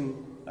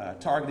increasing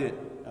targeted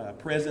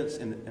presence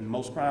in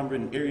most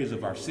crime-ridden areas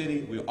of our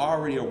city. We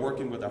already are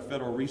working with our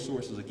federal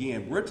resources.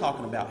 Again, we're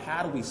talking about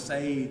how do we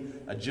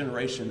save a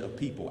generation of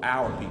people,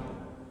 our people.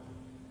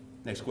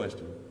 Next question.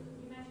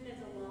 You mentioned it's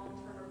a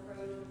long-term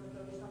approach with a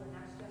focus on the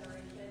next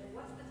generation.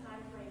 What's the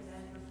time frame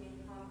then for seeing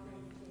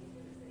concrete change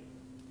in the city?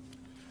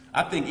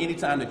 I think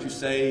anytime that you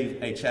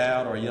save a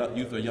child or a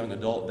youth or a young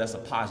adult, that's a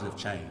positive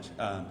change.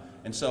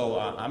 And so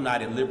I'm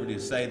not at liberty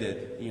to say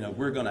that, you know,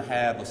 we're going to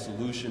have a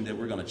solution that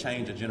we're going to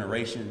change a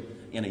generation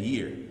in a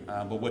year.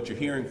 But what you're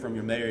hearing from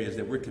your mayor is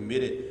that we're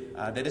committed,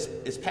 that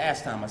it's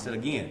past time. I said,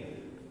 again,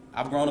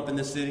 I've grown up in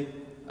this city.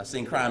 I've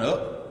seen crime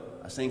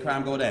up. I've seen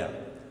crime go down.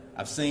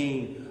 I've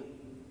seen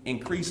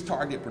increased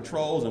target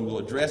patrols, and we'll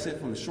address it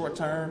from the short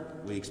term.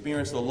 We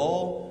experience a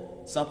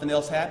lull. Something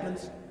else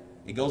happens.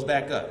 It goes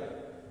back up.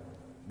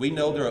 We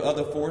know there are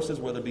other forces,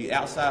 whether it be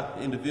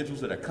outside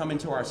individuals that are coming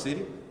to our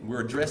city.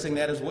 We're addressing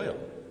that as well.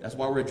 That's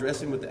why we're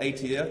addressing with the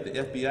ATF, the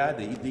FBI,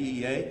 the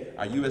DEA,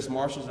 our U.S.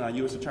 Marshals, and our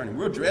U.S. Attorney.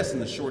 We're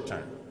addressing the short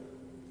term.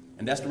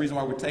 And that's the reason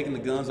why we're taking the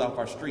guns off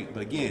our street.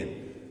 But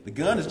again, the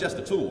gun is just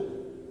a tool.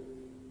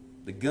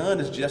 The gun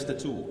is just a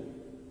tool.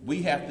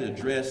 We have to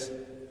address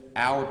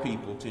our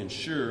people to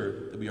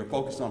ensure that we are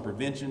focused on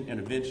prevention,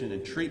 intervention,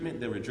 and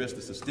treatment, that we address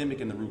the systemic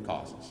and the root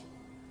causes.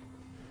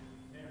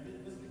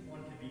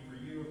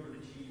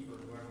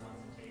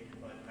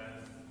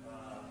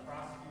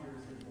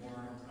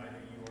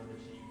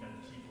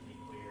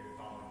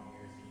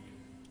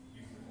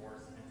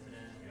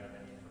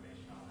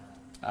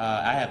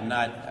 I have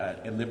not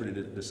at liberty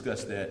to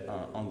discuss that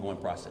ongoing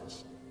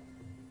process.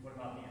 What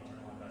about the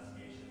internal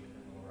investigation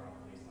within the Little Rock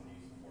Police on the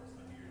use of force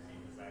on New Year's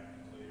Eve? Was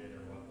that concluded,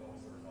 or what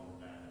was the result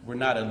of that?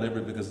 We're not at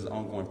liberty because it's an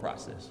ongoing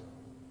process.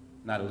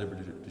 Not at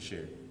liberty to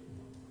share.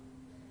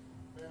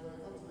 Man, when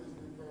it comes to these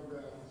new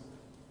programs,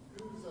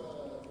 who's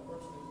the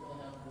person who's going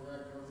to have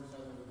direct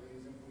oversight of these,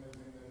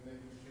 implementing them,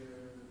 making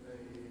sure that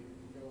they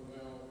go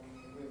well?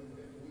 And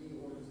if we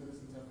or the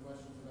citizens have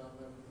questions about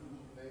them, who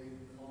should they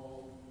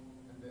call?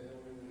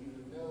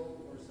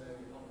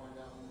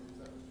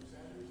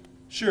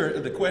 Sure.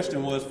 The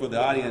question was for the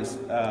audience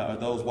or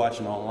those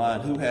watching online,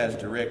 who has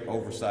direct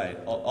oversight?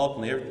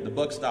 Ultimately, the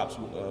buck stops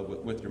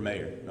with your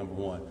mayor, number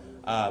one.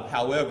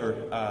 However,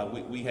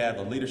 we have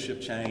a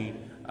leadership chain.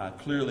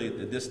 Clearly,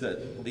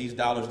 these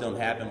dollars don't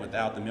happen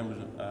without the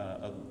members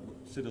of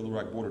the City of Little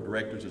Rock Board of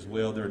Directors as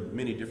well. There are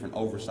many different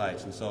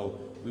oversights, and so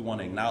we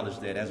want to acknowledge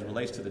that. As it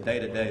relates to the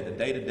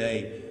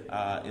day-to-day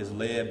is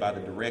led by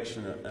the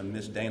direction of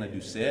Ms. Dana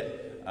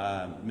Doucette.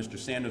 Mr.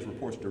 Sanders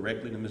reports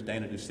directly to Ms.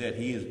 Dana Doucette.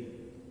 He is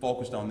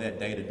focused on that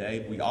day to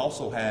day. We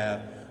also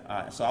have,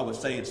 so I would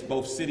say it's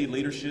both city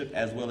leadership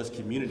as well as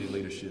community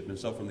leadership. And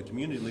so from the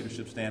community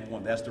leadership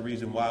standpoint, that's the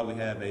reason why we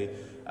have a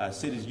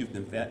City's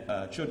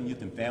Children,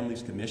 Youth, and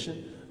Families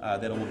Commission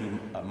that will be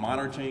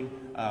monitoring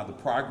the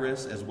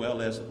progress as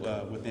well as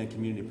within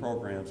community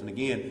programs. And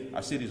again,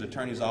 our city's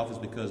attorney's office,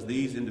 because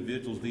these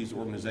individuals, these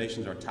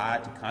organizations are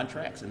tied to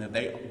contracts, and if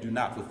they do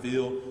not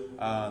fulfill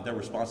their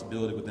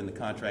responsibility within the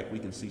contract, we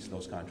can cease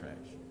those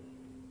contracts.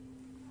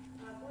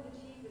 For the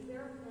chief, is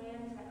there a plan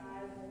to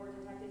add more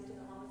detectives to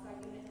the homicide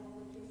unit to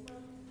hold the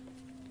caseload?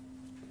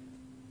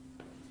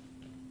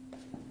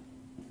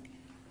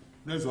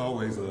 There's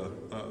always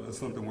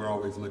something we're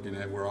always looking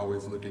at. We're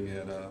always looking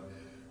at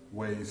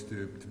ways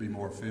to be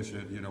more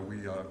efficient. You know,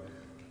 we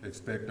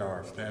expect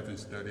our staffing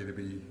study to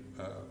be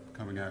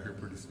coming out here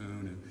pretty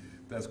soon, and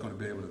that's going to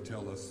be able to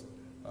tell us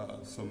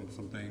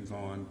some things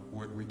on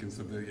what we can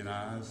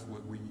civilianize,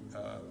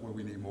 where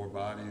we need more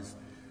bodies,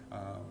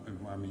 and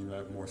I mean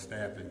more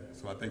staffing.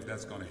 So I think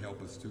that's going to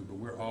help us too. But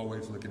we're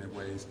always looking at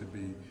ways to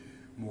be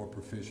more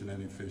proficient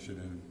and efficient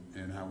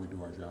in how we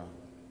do our job.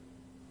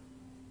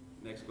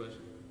 Next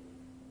question.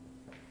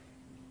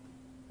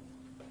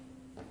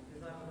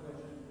 I have a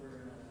question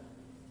for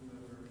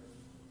whoever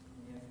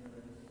can answer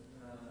this.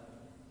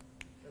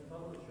 The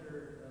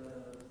publisher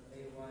of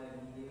AY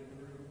Media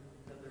Group,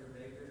 Heather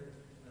Baker,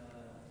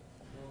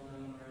 well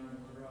known around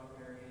the Little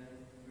Rock area,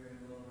 very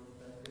well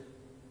respected,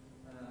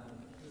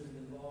 who was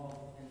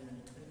involved in an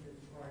attempted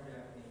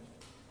carjacking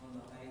on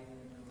the Heights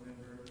in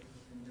November,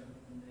 in the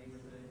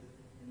neighborhood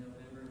in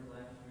November of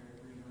last year,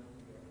 3 months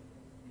ago.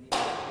 Any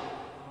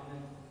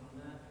comments on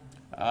that?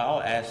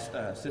 I'll ask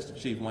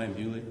Assistant Chief Wayne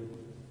Bewley,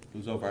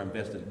 who's over our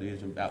investigative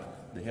division,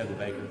 about the Heather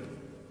Baker.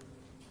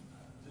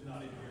 Did not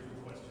even hear the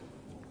question.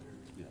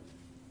 Yeah.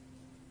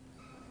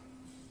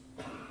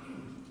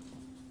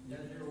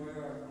 As you're aware,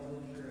 our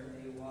publisher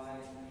at AY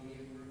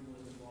Media Group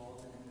was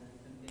involved in an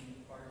attempted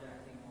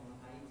carjacking on the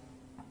Heights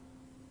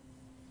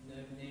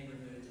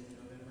neighborhood in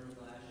November of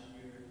last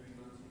year, 3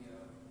 months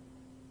ago.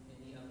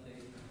 Any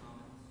updates or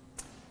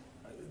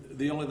comments?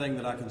 The only thing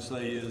that I can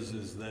say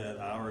is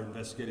that our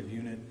investigative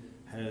unit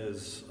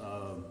has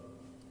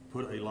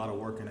put a lot of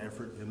work and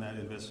effort in that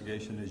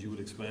investigation, as you would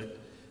expect.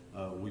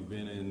 We've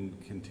been in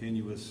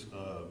continuous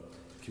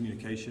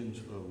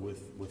communications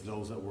with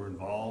those that were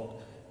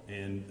involved,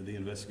 and the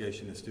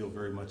investigation is still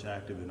very much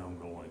active and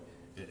ongoing.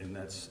 And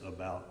that's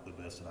about the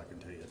best that I can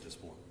tell you at this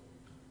point.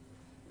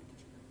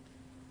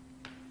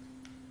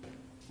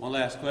 One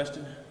last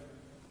question.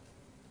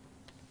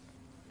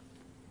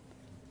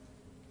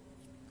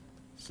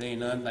 Seeing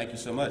none, thank you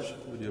so much.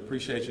 We do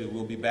appreciate you.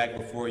 We'll be back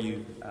before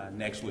you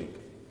next week.